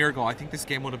that Smeargle, I think this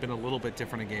game would have been a little bit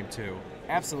different in Game 2.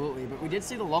 Absolutely, but we did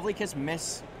see the Lovely Kiss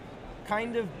miss,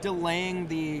 kind of delaying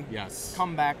the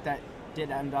comeback that did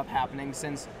end up happening,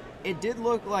 since it did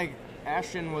look like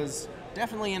Ashton was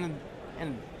definitely in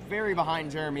very behind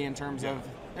Jeremy in terms of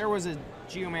there was a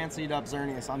Geomancy'd up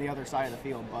Xerneas on the other side of the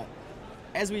field, but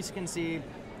as we can see,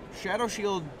 Shadow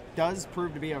Shield does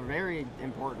prove to be a very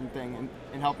important thing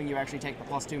in helping you actually take the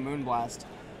 +2 Moonblast,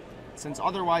 since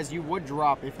otherwise you would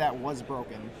drop if that was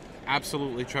broken.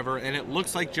 Absolutely, Trevor, and it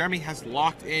looks like Jeremy has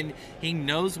locked in. He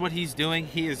knows what he's doing.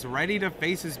 He is ready to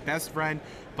face his best friend.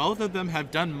 Both of them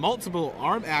have done multiple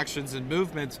arm actions and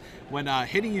movements when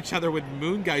hitting each other with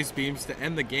Moongeist beams to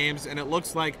end the games, and it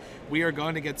looks like we are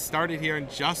going to get started here in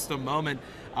just a moment.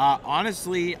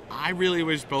 Honestly, I really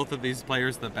wish both of these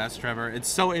players the best, Trevor. It's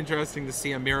so interesting to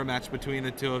see a mirror match between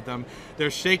the two of them.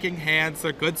 They're shaking hands.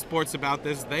 They're good sports about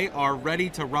this. They are ready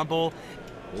to rumble.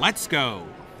 Let's go.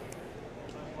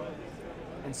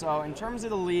 And so in terms of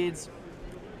the leads,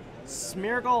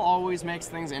 Smeargle always makes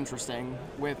things interesting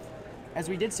with, as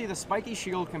we did see, the Spiky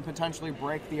Shield can potentially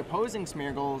break the opposing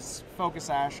Smeargle's Focus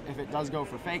Sash if it does go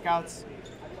for fake outs.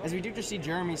 As we do just see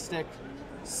Jeremy stick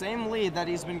same lead that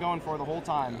he's been going for the whole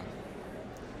time.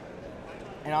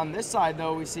 And on this side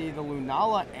though, we see the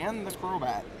Lunala and the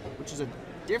Crobat, which is a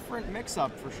different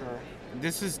mix-up for sure.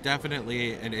 This is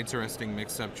definitely an interesting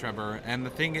mix-up, Trevor. And the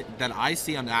thing that I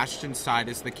see on Ashton's side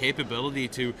is the capability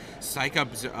to psych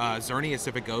up Xerneas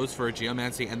if it goes for a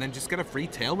Geomancy and then just get a free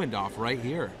Tailwind off right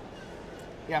here.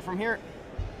 Yeah, from here,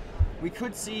 we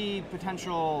could see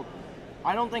potential.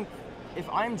 I don't think, if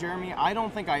I'm Jeremy, I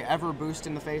don't think I ever boost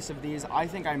in the face of these. I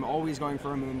think I'm always going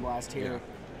for a Moonblast here. Yeah.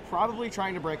 Probably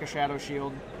trying to break a Shadow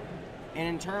Shield. And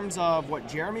in terms of what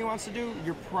Jeremy wants to do,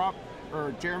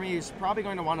 Jeremy is probably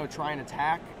going to want to try and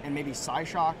attack and maybe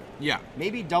Psyshock. Yeah.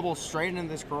 Maybe double straight into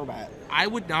this Crobat. I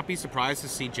would not be surprised to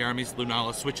see Jeremy's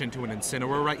Lunala switch into an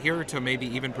Incineroar right here to maybe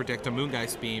even predict a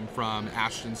Moongeist Beam from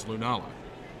Ashton's Lunala.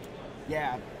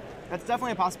 Yeah, that's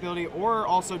definitely a possibility. Or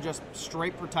also just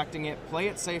straight protecting it, play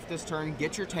it safe this turn,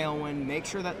 get your Tailwind, make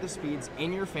sure that the speed's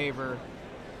in your favor.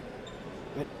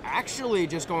 But actually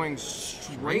just going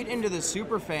straight into the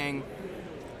Super Fang.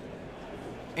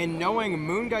 And knowing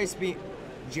Moongeist Beam,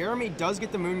 Jeremy does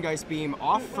get the Moongeist Beam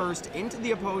off first into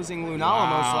the opposing Lunala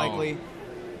most likely.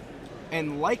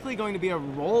 And likely going to be a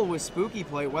roll with Spooky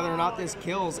Plate, whether or not this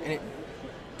kills. And it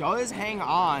does hang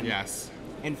on. Yes.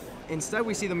 And instead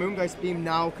we see the Moongeist Beam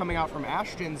now coming out from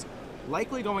Ashton's,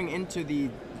 likely going into the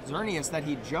Xerneas that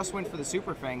he just went for the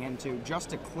Super Fang into,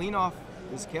 just to clean off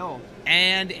his kill.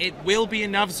 And it will be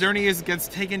enough. Xerneas gets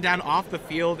taken down off the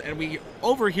field, and we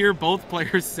overhear both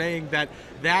players saying that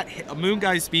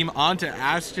Moongeist Beam onto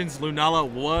Ashton's Lunala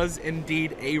was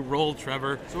indeed a roll,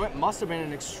 Trevor. So it must have been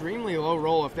an extremely low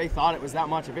roll if they thought it was that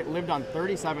much, if it lived on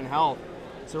 37 health.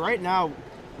 So right now,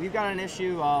 we've got an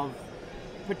issue of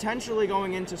potentially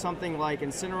going into something like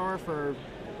Incineroar for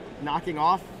knocking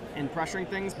off and pressuring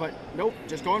things, but nope,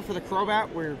 just going for the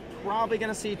Crobat. We're probably going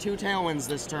to see 2 Tailwinds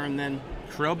this turn then.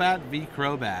 Crobat v.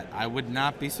 Crobat. I would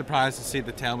not be surprised to see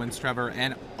the Tailwinds, Trevor.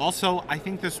 And also, I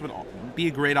think this would be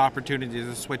a great opportunity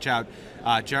to switch out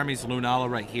Jeremy's Lunala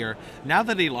right here. Now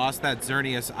that he lost that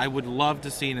Xerneas, I would love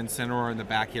to see an Incineroar in the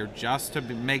back here just to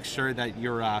make sure that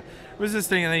you're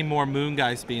resisting any more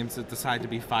Moongeist Beams that decide to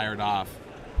be fired off.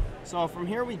 So from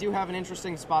here, we do have an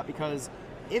interesting spot because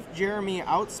if Jeremy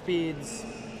outspeeds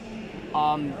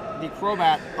the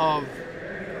Crobat of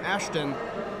Ashton,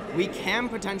 we can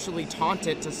potentially taunt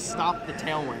it to stop the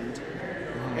Tailwind.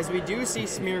 As we do see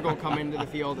Smeargle come into the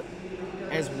field,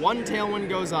 as one Tailwind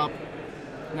goes up.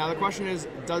 Now the question is,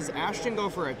 does Ashton go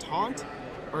for a taunt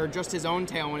or just his own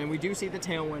Tailwind? And we do see the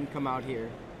Tailwind come out here.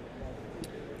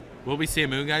 Will we see a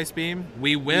Moongeist Beam?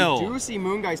 We will. We do see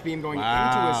Moongeist Beam going into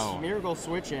a Smeargle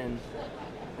switch in.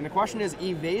 And the question is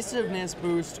evasiveness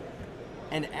boost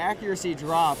and accuracy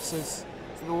drops. So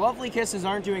the Lovely Kisses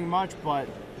aren't doing much, but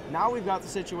now we've got the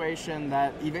situation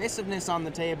that evasiveness on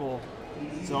the table.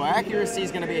 So accuracy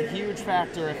is going to be a huge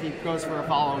factor if he goes for a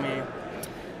follow me.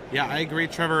 Yeah, I agree,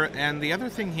 Trevor. And the other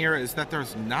thing here is that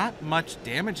there's not much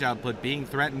damage output being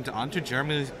threatened onto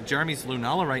Jeremy's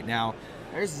Lunala right now.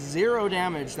 There's 0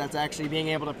 damage that's actually being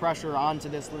able to pressure onto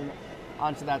this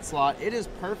onto that slot, it is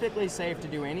perfectly safe to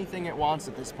do anything it wants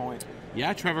at this point.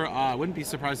 Yeah, Trevor, I wouldn't be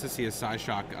surprised to see a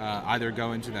Psyshock either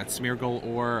go into that Smeargle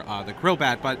or the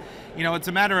Crobat, but, you know, it's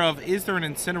a matter of, is there an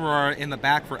Incineroar in the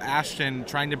back for Ashton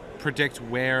trying to predict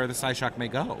where the Psyshock may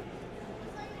go?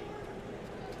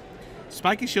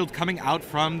 Spiky Shield coming out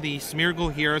from the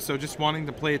Smeargle here, so just wanting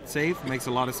to play it safe makes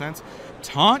a lot of sense.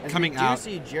 Taunt coming out.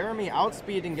 We do see Jeremy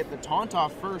outspeed and get the taunt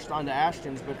off first onto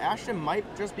Ashton's, but Ashton might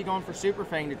just be going for Super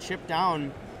Fang to chip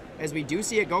down, as we do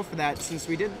see it go for that, since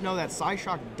we didn't know that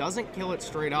Psyshock doesn't kill it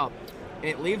straight up. And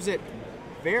it leaves it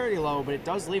very low, but it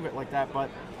does leave it like that. But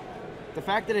the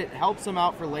fact that it helps him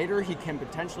out for later, he can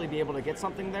potentially be able to get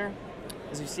something there.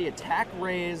 As you see attack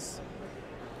raise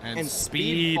and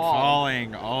speed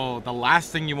falling. Oh, the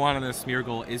last thing you want on this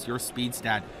Smeargle is your speed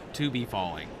stat to be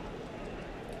falling.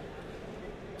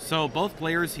 So both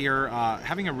players here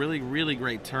having a really, really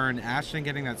great turn. Ashton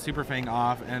getting that Super Fang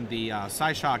off and the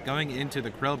Psyshock going into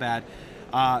the Crobat.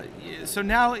 So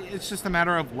now it's just a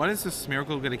matter of what is this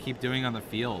Smeargle going to keep doing on the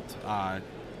field?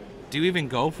 Do you even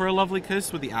go for a Lovely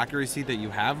Kiss with the accuracy that you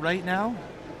have right now?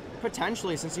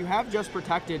 Potentially, since you have just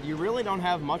protected, you really don't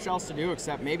have much else to do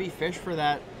except maybe fish for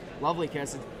that Lovely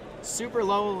Kiss. It's super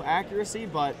low accuracy,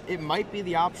 but it might be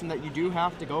the option that you do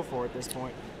have to go for at this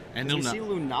point. And you see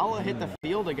Lunala hit the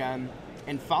field again,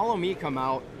 and Follow Me come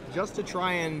out just to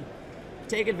try and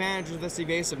take advantage of this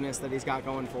evasiveness that he's got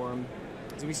going for him.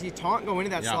 So we see Taunt go into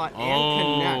that slot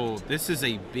and connect. This is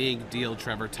a big deal,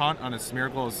 Trevor. Taunt on a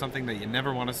Smeargle is something that you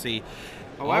never want to see.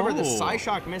 However, the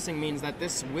Psyshock missing means that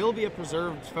this will be a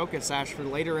preserved Focus Sash for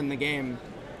later in the game.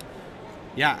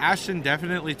 Yeah, Ashton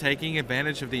definitely taking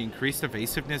advantage of the increased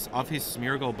evasiveness of his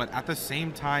Smeargle, but at the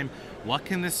same time, what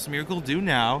can this Smeargle do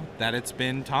now that it's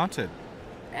been taunted?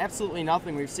 Absolutely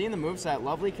nothing. We've seen the moveset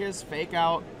Lovely Kiss, Fake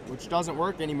Out, which doesn't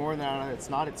work anymore now it's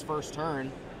not its first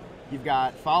turn. You've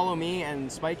got Follow Me and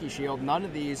Spiky Shield. None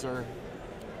of these are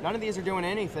doing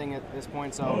anything at this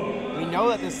point, so we know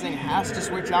that this thing has to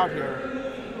switch out here.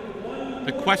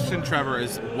 The question, Trevor,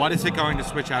 is what is it going to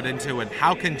switch out into, and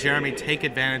how can Jeremy take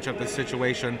advantage of the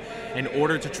situation in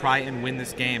order to try and win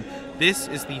this game? This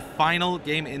is the final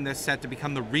game in this set to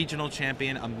become the regional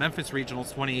champion of Memphis Regionals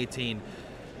 2018.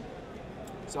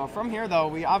 So from here, though,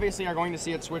 we obviously are going to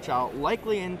see it switch out,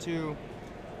 likely into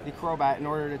the Crobat in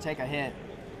order to take a hit.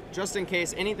 Just in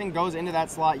case anything goes into that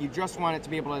slot, you just want it to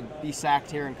be able to be sacked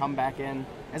here and come back in.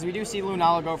 As we do see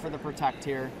Lunala go for the Protect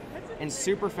here, and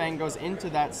Super Fang goes into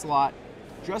that slot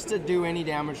just to do any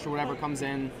damage to whatever comes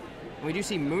in. And we do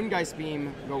see Moongeist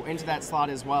Beam go into that slot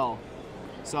as well.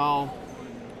 So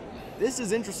this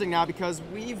is interesting now because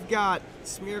we've got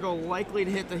Smeargle likely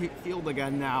to hit the field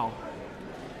again now.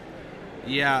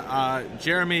 Yeah,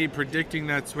 Jeremy predicting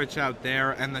that switch out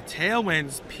there, and the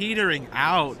Tailwind's petering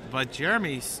out, but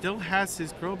Jeremy still has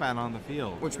his Crobat on the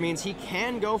field. Which means he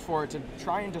can go for it to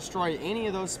try and destroy any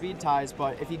of those speed ties,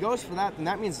 but if he goes for that, then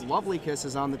that means Lovely Kiss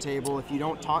is on the table if you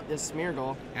don't taunt this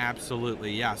Smeargle.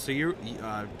 Absolutely, yeah. So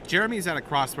Jeremy's at a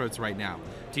crossroads right now.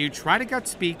 Do you try to get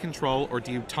speed control, or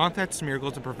do you taunt that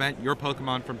Smeargle to prevent your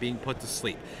Pokemon from being put to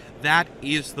sleep? That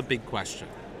is the big question.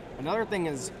 Another thing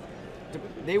is,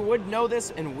 they would know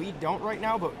this, and we don't right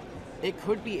now, but it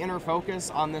could be inner focus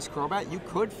on this Crobat. You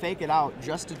could fake it out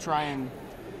just to try and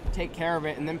take care of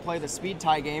it and then play the speed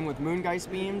tie game with Moongeist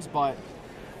Beams, but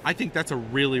I think that's a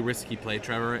really risky play,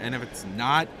 Trevor, and if it's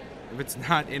not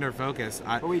inner focus,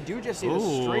 but we do just see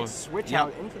the straight switch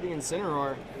out into the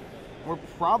Incineroar. We're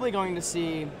probably going to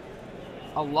see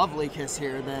a Lovely Kiss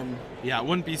here then. Yeah, I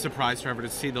wouldn't be surprised, Trevor, to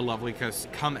see the Lovely Kiss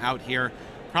come out here,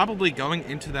 probably going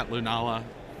into that Lunala.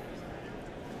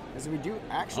 As we do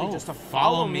actually just a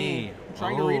Follow Me.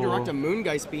 Trying to redirect a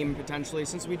Moongeist Beam potentially,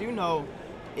 since we do know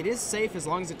it is safe as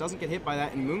long as it doesn't get hit by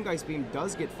that, and Moongeist Beam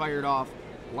does get fired off,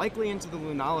 likely into the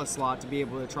Lunala slot to be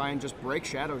able to try and just break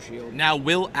Shadow Shield. Now,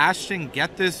 will Ashton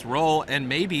get this roll and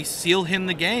maybe seal him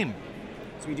the game?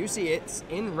 So we do see it's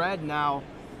in red now.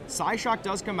 Psyshock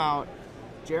does come out.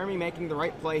 Jeremy making the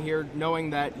right play here, knowing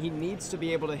that he needs to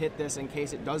be able to hit this in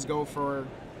case it does go for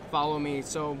Follow Me.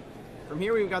 So from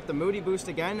here, we've got the Moody Boost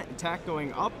again, attack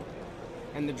going up,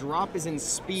 and the drop is in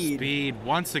speed. Speed.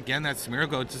 Once again, that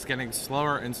Smeargle just getting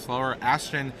slower and slower.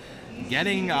 Ashton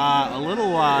getting a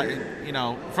little,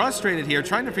 frustrated here,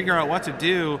 trying to figure out what to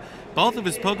do. Both of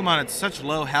his Pokemon at such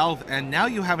low health, and now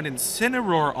you have an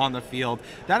Incineroar on the field.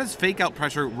 That is fake out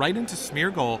pressure right into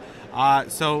Smeargle.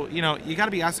 So, you got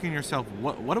to be asking yourself,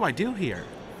 what do I do here?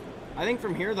 I think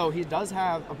from here, though, he does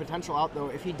have a potential out, though.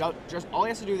 If he does, all he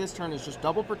has to do this turn is just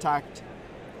double Protect,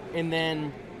 and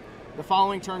then the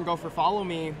following turn go for Follow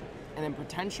Me, and then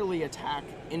potentially attack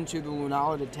into the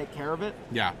Lunala to take care of it.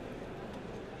 Yeah.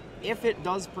 If it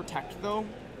does protect, though,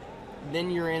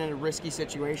 then you're in a risky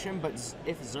situation. But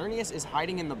if Xerneas is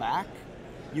hiding in the back,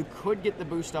 you could get the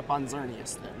boost up on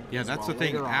Xerneas then. Yeah, that's the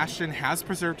thing. Ashton has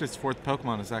preserved his 4th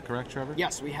Pokemon. Is that correct, Trevor?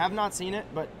 Yes, we have not seen it,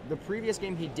 but the previous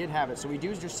game he did have it. So we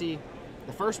do just see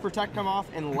the first Protect come off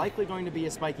and likely going to be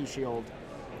a Spiky Shield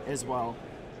as well.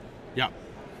 Yep.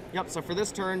 Yep, so for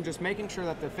this turn, just making sure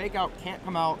that the Fake Out can't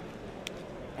come out.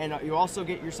 And you also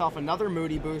get yourself another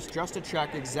Moody boost just to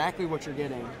check exactly what you're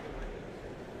getting.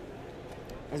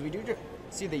 As we do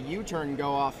see the U-turn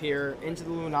go off here into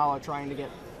the Lunala, trying to get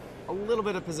a little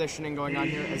bit of positioning going on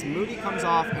here as Moody comes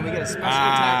off and we get a special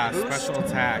attack boost. Special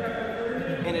attack.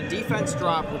 And a defense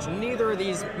drop, which neither of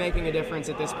these making a difference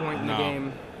at this point in the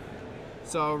game.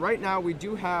 So right now we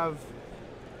do have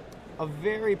a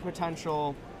very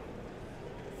potential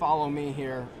Follow Me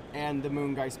here and the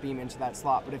Moongeist Beam into that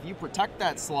slot. But if you protect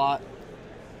that slot,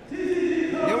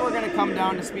 then we're going to come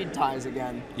down to speed ties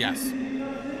again. Yes.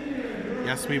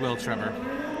 Yes, we will, Trevor.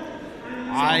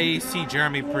 I see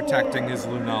Jeremy protecting his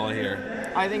Lunala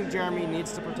here. I think Jeremy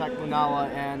needs to protect Lunala,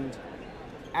 and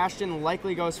Ashton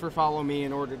likely goes for Follow Me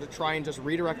in order to try and just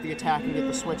redirect the attack and get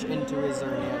the switch into his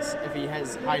Xerneas if he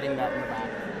has hiding that in the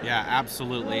back. Yeah,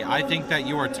 absolutely. I think that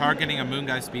you are targeting a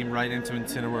Moongeist Beam right into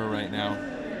Incineroar right now.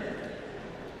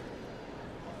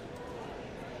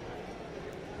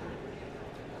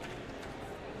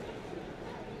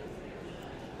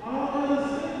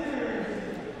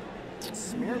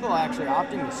 Smeargle actually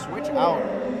opting to switch out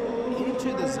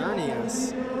into the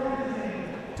Xerneas,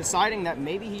 deciding that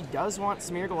maybe he does want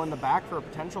Smeargle in the back for a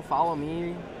potential Follow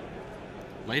Me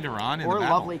later on in or the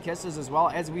battle. Lovely Kisses as well,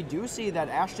 as we do see that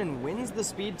Ashton wins the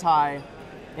speed tie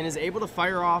and is able to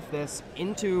fire off this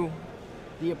into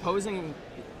the opposing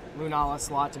Lunala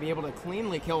slot to be able to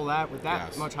cleanly kill that with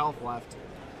that much health left.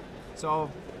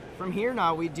 So from here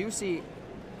now we do see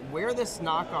where this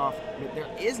knockoff, there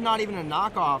is not even a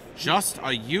knockoff. Just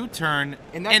a U-turn,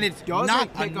 and it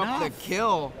doesn't pick up the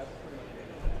kill.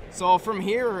 So from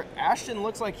here, Ashton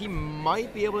looks like he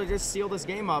might be able to just seal this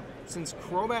game up, since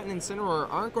Crobat and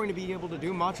Incineroar aren't going to be able to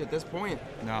do much at this point.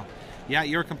 No. Yeah,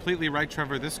 you're completely right,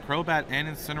 Trevor. This Crobat and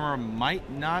Incineroar might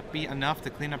not be enough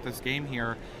to clean up this game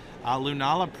here.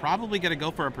 Lunala probably going to go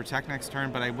for a Protect next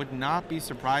turn, but I would not be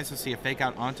surprised to see a Fake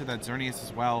Out onto that Xerneas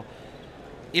as well.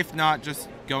 If not, just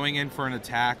going in for an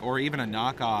attack or even a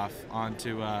knockoff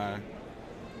onto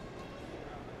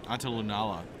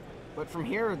Lunala. But from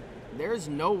here, there's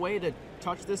no way to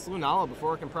touch this Lunala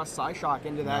before it can press Psyshock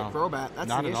into that Crobat. That's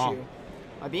the issue.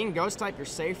 By being Ghost type, you're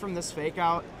safe from this Fake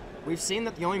Out. We've seen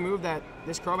that the only move that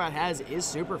this Crobat has is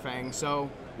Super Fang, so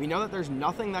we know that there's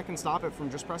nothing that can stop it from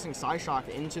just pressing Psyshock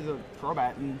into the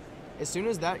Crobat. And as soon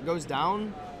as that goes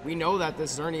down, we know that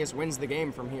this Xerneas wins the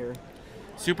game from here.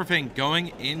 Super Fang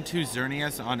going into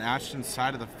Xerneas on Ashton's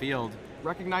side of the field.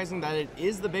 Recognizing that it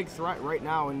is the big threat right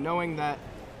now and knowing that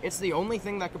it's the only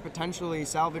thing that could potentially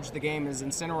salvage the game is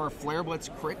Incineroar Flare Blitz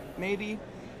crit, maybe,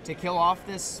 to kill off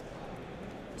this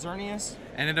Xerneas.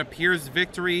 And it appears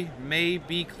victory may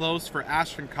be close for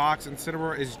Ashton Cox.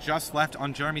 Incineroar is just left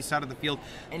on Jeremy's side of the field.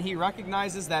 And he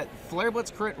recognizes that Flare Blitz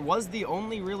crit was the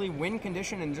only really win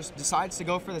condition and just decides to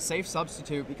go for the safe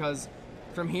substitute, because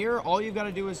from here, all you've got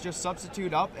to do is just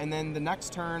substitute up, and then the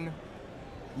next turn,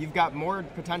 you've got more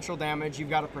potential damage. You've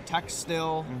got to protect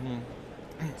still.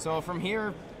 So from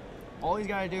here, all he's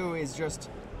got to do is just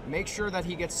make sure that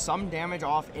he gets some damage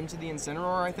off into the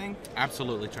Incineroar, I think.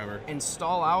 Absolutely, Trevor. And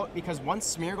stall out, because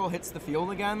once Smeargle hits the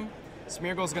field again,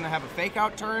 Smeargle's going to have a Fake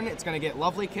Out turn. It's going to get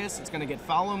Lovely Kiss. It's going to get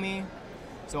Follow Me.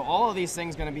 So all of these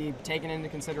things going to be taken into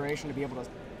consideration to be able to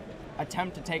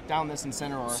attempt to take down this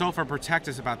Incineroar. So if Protect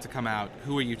is about to come out,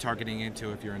 who are you targeting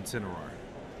into if you're Incineroar?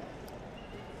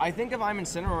 I think if I'm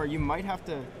Incineroar, you might have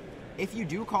to, if you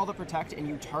do call the Protect and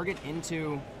you target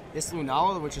into this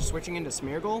Lunala, which is switching into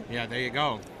Smeargle. Yeah, there you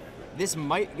go. This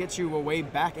might get you a way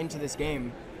back into this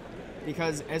game,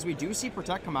 because as we do see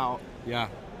Protect come out. Yeah.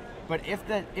 But if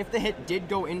the hit did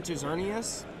go into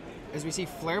Xerneas, as we see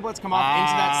Flare Blitz come off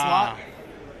into that slot,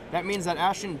 that means that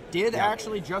Ashton did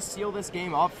actually just seal this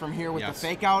game up from here with the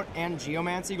Fake Out and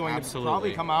Geomancy going to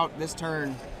probably come out this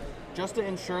turn, just to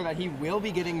ensure that he will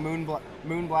be getting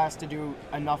Moonblast to do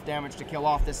enough damage to kill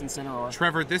off this Incineroar.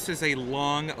 Trevor, this is a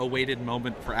long-awaited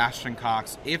moment for Ashton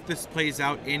Cox. If this plays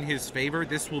out in his favor,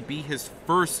 this will be his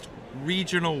first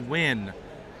regional win.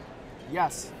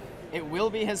 Yes, it will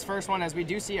be his first one, as we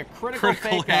do see a critical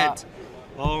Fake hit. Out.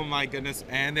 Oh my goodness,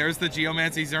 and there's the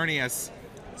Geomancy Xerneas.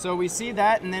 So we see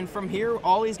that, and then from here,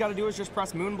 all he's got to do is just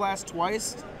press Moonblast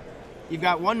twice. You've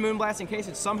got one Moonblast in case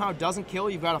it somehow doesn't kill.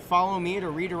 You've got to Follow Me to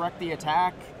redirect the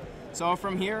attack. So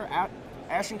from here,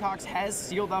 Ashton Cox has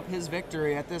sealed up his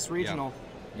victory at this regional.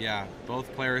 Yeah,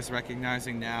 both players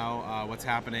recognizing now what's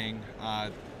happening.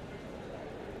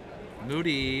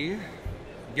 Moody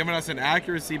giving us an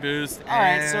accuracy boost. All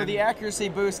right, so the accuracy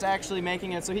boost actually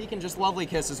making it so he can just lovely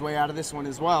kiss his way out of this one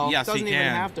as well. Yes, Doesn't he even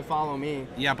can. have to follow me.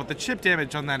 Yeah, but the chip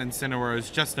damage on that Incineroar is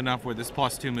just enough where this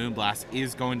 +2 Moonblast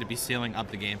is going to be sealing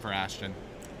up the game for Ashton.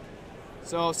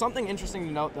 So something interesting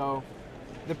to note, though,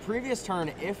 the previous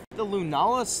turn, if the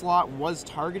Lunala slot was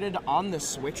targeted on the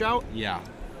switch out, Yeah.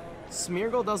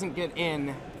 Smeargle doesn't get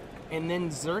in, and then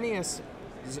Xerneas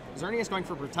going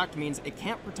for Protect means it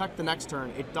can't protect the next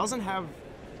turn. It doesn't have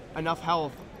enough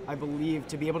health, I believe,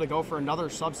 to be able to go for another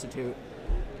substitute.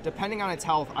 Depending on its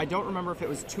health, I don't remember if it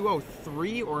was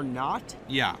 203 or not.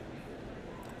 Yeah.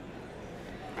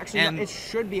 Actually, no, it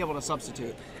should be able to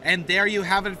substitute. And there you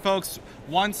have it, folks.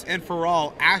 Once and for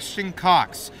all, Ashton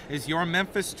Cox is your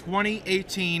Memphis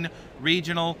 2018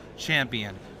 regional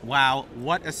champion. Wow,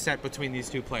 what a set between these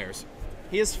two players.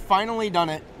 He has finally done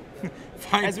it.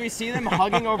 As we see them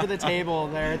hugging over the table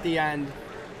there at the end.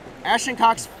 Ashton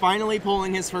Cox finally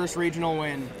pulling his first regional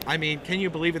win. I mean, can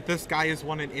you believe it? This guy has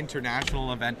won an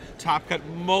international event, top cut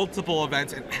multiple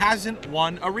events, and hasn't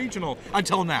won a regional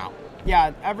until now.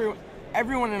 Yeah,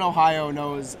 everyone in Ohio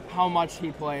knows how much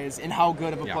he plays and how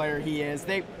good of a player he is.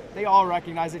 They all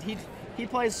recognize it. He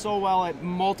plays so well at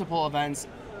multiple events.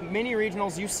 Mini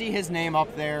regionals, you see his name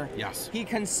up there. Yes. He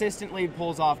consistently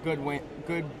pulls off good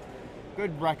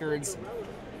records.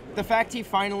 The fact he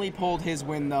finally pulled his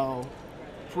win, though,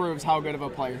 proves how good of a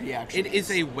player he actually is. It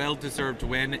is a well-deserved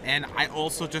win, and I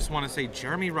also just want to say,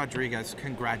 Jeremy Rodrigues,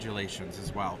 congratulations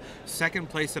as well. Second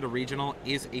place at a regional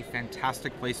is a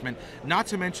fantastic placement, not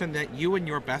to mention that you and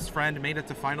your best friend made it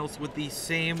to finals with the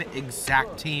same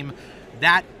exact team.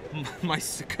 That, my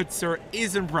good sir,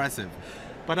 is impressive.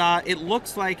 But it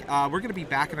looks like we're going to be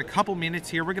back in a couple minutes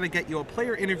here. We're going to get you a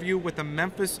player interview with the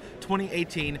Memphis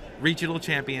 2018 regional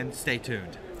champion. Stay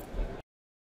tuned.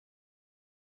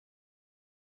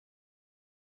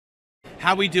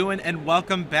 How we doing? And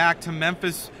welcome back to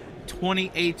Memphis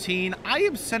 2018. I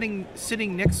am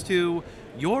sitting next to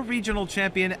your regional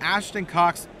champion, Ashton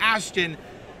Cox. Ashton,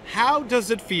 how does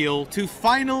it feel to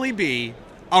finally be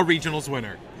a regionals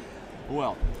winner?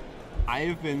 Well, I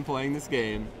have been playing this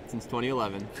game since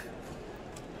 2011,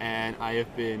 and I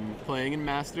have been playing in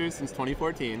Masters since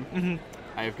 2014. Mm-hmm.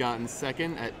 I have gotten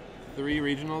second at 3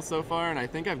 regionals so far, and I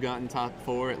think I've gotten top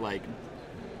 4 at like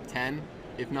 10,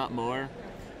 if not more.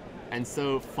 And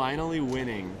so finally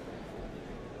winning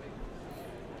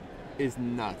is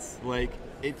nuts. Like,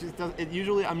 it just does. It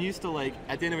usually, I'm used to, like,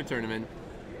 at the end of a tournament,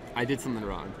 I did something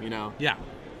wrong, you know? Yeah.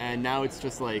 And now it's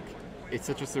just like, it's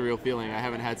such a surreal feeling I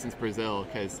haven't had since Brazil,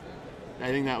 because I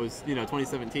think that was,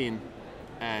 2017,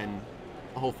 and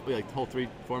the whole 3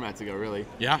 formats ago, really.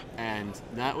 Yeah. And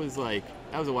that was a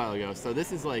while ago. So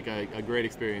this is like a great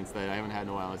experience that I haven't had in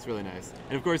a while. It's really nice.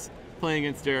 And of course, playing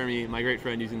against Jeremy, my great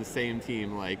friend, using the same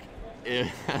team, like,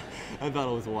 I thought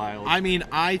it was wild. I mean,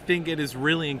 I think it is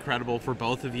really incredible for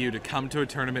both of you to come to a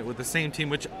tournament with the same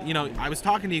team, which, I was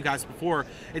talking to you guys before.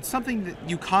 It's something that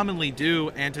you commonly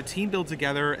do, and to team build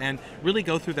together and really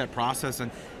go through that process. And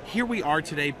here we are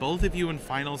today, both of you in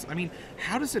finals. I mean,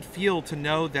 how does it feel to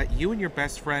know that you and your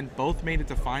best friend both made it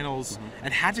to finals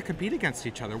and had to compete against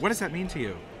each other? What does that mean to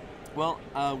you? Well,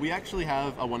 we actually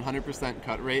have a 100%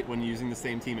 cut rate when using the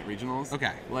same team at regionals.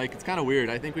 Okay. Like, it's kind of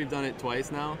weird. I think we've done it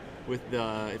twice now, with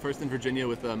first in Virginia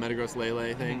with the Metagross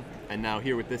Lele thing, and now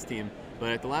here with this team. But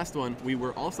at the last one, we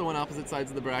were also on opposite sides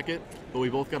of the bracket, but we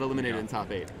both got eliminated in top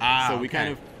 8. So we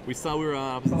we saw we were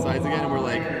on opposite sides again, and we're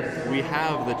like, we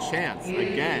have the chance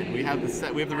again. We have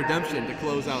the redemption to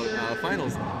close out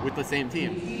finals with the same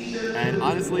team. And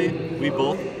honestly, we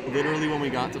both, literally when we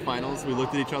got to finals, we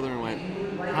looked at each other and went,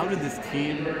 how did this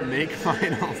team make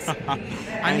finals?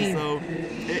 I mean, so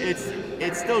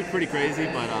it's still pretty crazy,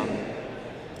 but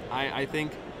I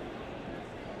think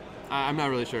I'm not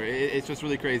really sure. It's just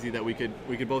really crazy that we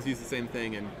could both use the same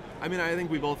thing, and I mean, I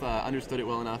think we both understood it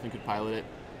well enough and could pilot it,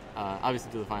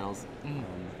 obviously to the finals.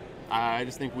 I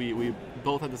just think we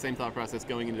both had the same thought process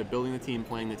going into building the team,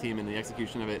 playing the team, and the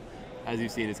execution of it, as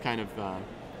you've seen, it's kind of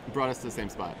brought us to the same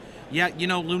spot. Yeah,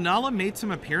 Lunala made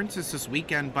some appearances this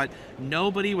weekend, but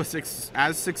nobody was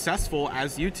as successful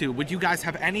as you two. Would you guys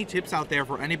have any tips out there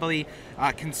for anybody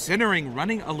considering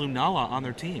running a Lunala on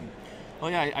their team? Well,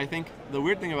 yeah, I think the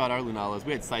weird thing about our Lunala is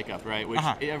we had Psych Up, right? Which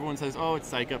everyone says, oh, it's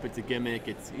Psych Up, it's a gimmick,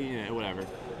 it's whatever.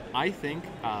 I think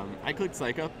I clicked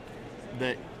Psych Up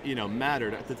that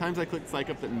mattered. The times I clicked Psych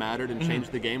Up that mattered and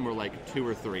changed the game were like 2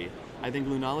 or 3. I think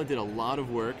Lunala did a lot of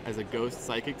work as a ghost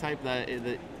psychic type that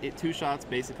it 2-shots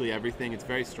basically everything. It's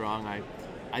very strong.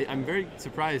 I'm very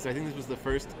surprised. I think this was the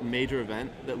first major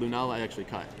event that Lunala actually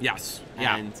cut. Yes.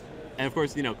 Yeah. And of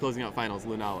course, closing out finals,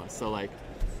 Lunala. So like,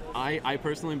 I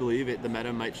personally believe the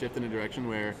meta might shift in a direction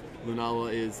where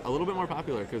Lunala is a little bit more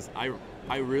popular, because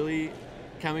I really,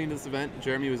 coming into this event,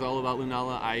 Jeremy was all about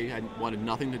Lunala. I had wanted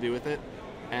nothing to do with it,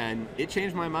 and it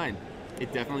changed my mind.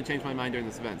 It definitely changed my mind during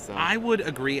this event. So I would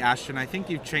agree, Ashton. I think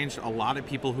you've changed a lot of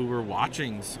people who were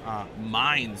watching's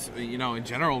minds, in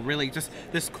general, really. Just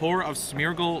this core of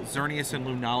Smeargle, Xerneas, and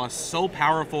Lunala, so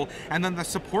powerful. And then the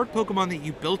support Pokemon that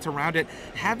you built around it,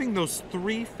 having those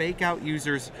 3 fake-out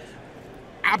users,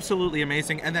 absolutely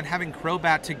amazing. And then having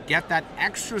Crobat to get that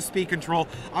extra speed control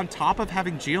on top of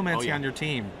having Geomancy on your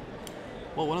team.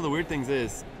 Well, one of the weird things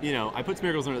is, I put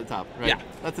Smeargle Xern at the top, right? Yeah.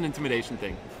 That's an intimidation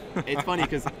thing. It's funny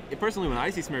because personally, when I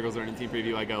see Smeargle Xern in team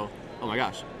preview, I go, oh my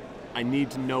gosh, I need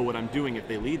to know what I'm doing if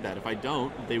they lead that. If I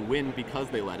don't, they win because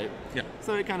they let it. Yeah.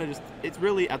 So it kind of it's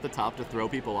really at the top to throw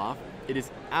people off. It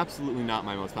is absolutely not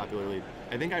my most popular lead.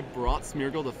 I think I brought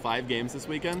Smeargle to 5 games this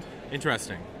weekend.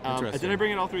 Interesting. Did I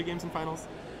bring it all 3 games in finals?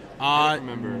 I don't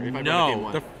remember if I brought it game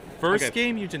 1. The first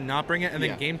game you did not bring it, and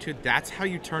then Yeah. game 2, that's how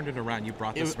you turned it around. You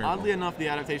brought the Smeargle. Oddly enough, the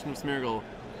adaptation of Smeargle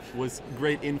was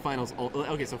great in finals.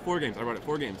 Okay, so 4 games. I brought it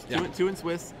 4 games. Yeah. 2 in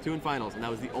Swiss, 2 in finals, and that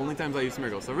was the only times I used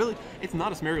Smeargle. So really, it's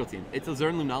not a Smeargle team. It's a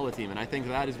Xern Lunala team, and I think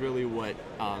that is really what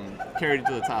carried it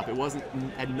to the top. It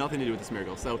had nothing to do with the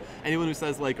Smeargle. So anyone who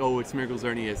says like, oh, it's Smeargle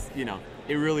Xerneas,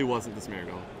 it really wasn't the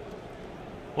Smeargle.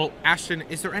 Well, Ashton,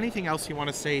 is there anything else you want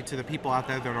to say to the people out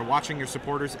there that are watching, your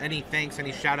supporters? Any thanks,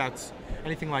 any shout-outs,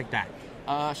 anything like that?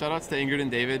 Shout-outs to Ingrid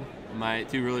and David, my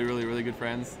 2 really, really, really good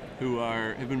friends who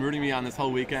have been rooting me on this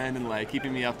whole weekend and like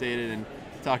keeping me updated and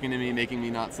talking to me, making me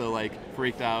not so like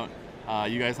freaked out.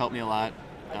 You guys helped me a lot.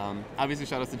 Obviously,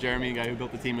 shout-outs to Jeremy, the guy who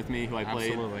built the team with me, who I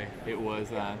played. Absolutely. It was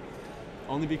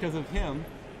only because of him.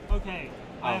 Okay,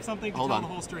 I have something to tell the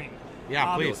whole stream.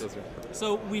 Yeah, please.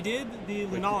 So we did the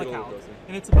Lunala count,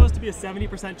 and it's supposed to be a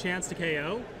 70% chance to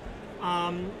KO,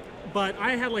 but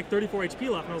I had like 34 HP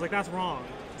left, and I was like, that's wrong.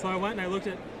 So I went and I looked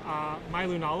at my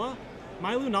Lunala.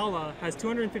 My Lunala has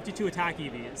 252 attack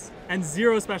EVs and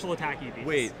 0 special attack EVs.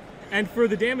 Wait. And for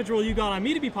the damage roll you got on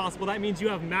me to be possible, that means you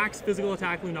have max physical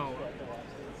attack Lunala.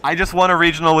 I just won a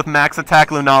regional with max attack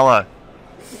Lunala.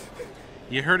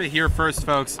 You heard it here first,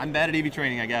 folks. I'm bad at EV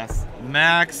training, I guess.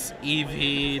 Max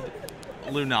EV'd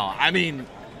Lunala. I mean,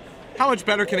 how much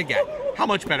better can it get? How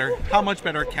much better? How much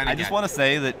better can it get? I just want to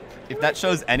say that if that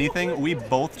shows anything, we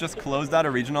both just closed out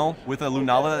a regional with a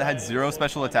Lunala that had 0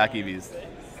 special attack EVs.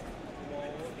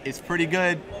 It's pretty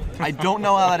good. I don't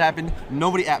know how that happened.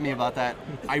 Nobody at me about that.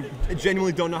 I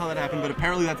genuinely don't know how that happened, but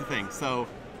apparently that's a thing. So,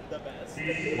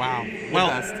 wow. Well,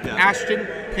 best, yeah. Ashton,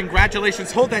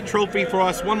 congratulations. Hold that trophy for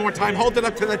us one more time. Hold it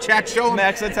up to the chat. Show them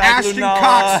Max attack Ashton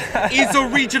Lunala. Cox is a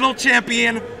regional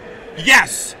champion.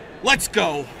 Yes. Let's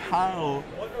go. how?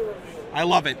 I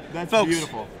love it. That's Folks,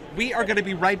 beautiful. We are going to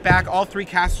be right back. All 3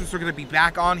 casters are going to be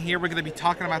back on here. We're going to be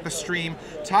talking about the stream,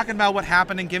 talking about what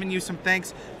happened, and giving you some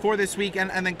thanks for this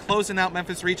weekend, and then closing out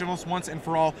Memphis Regionals once and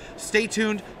for all. Stay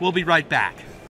tuned. We'll be right back.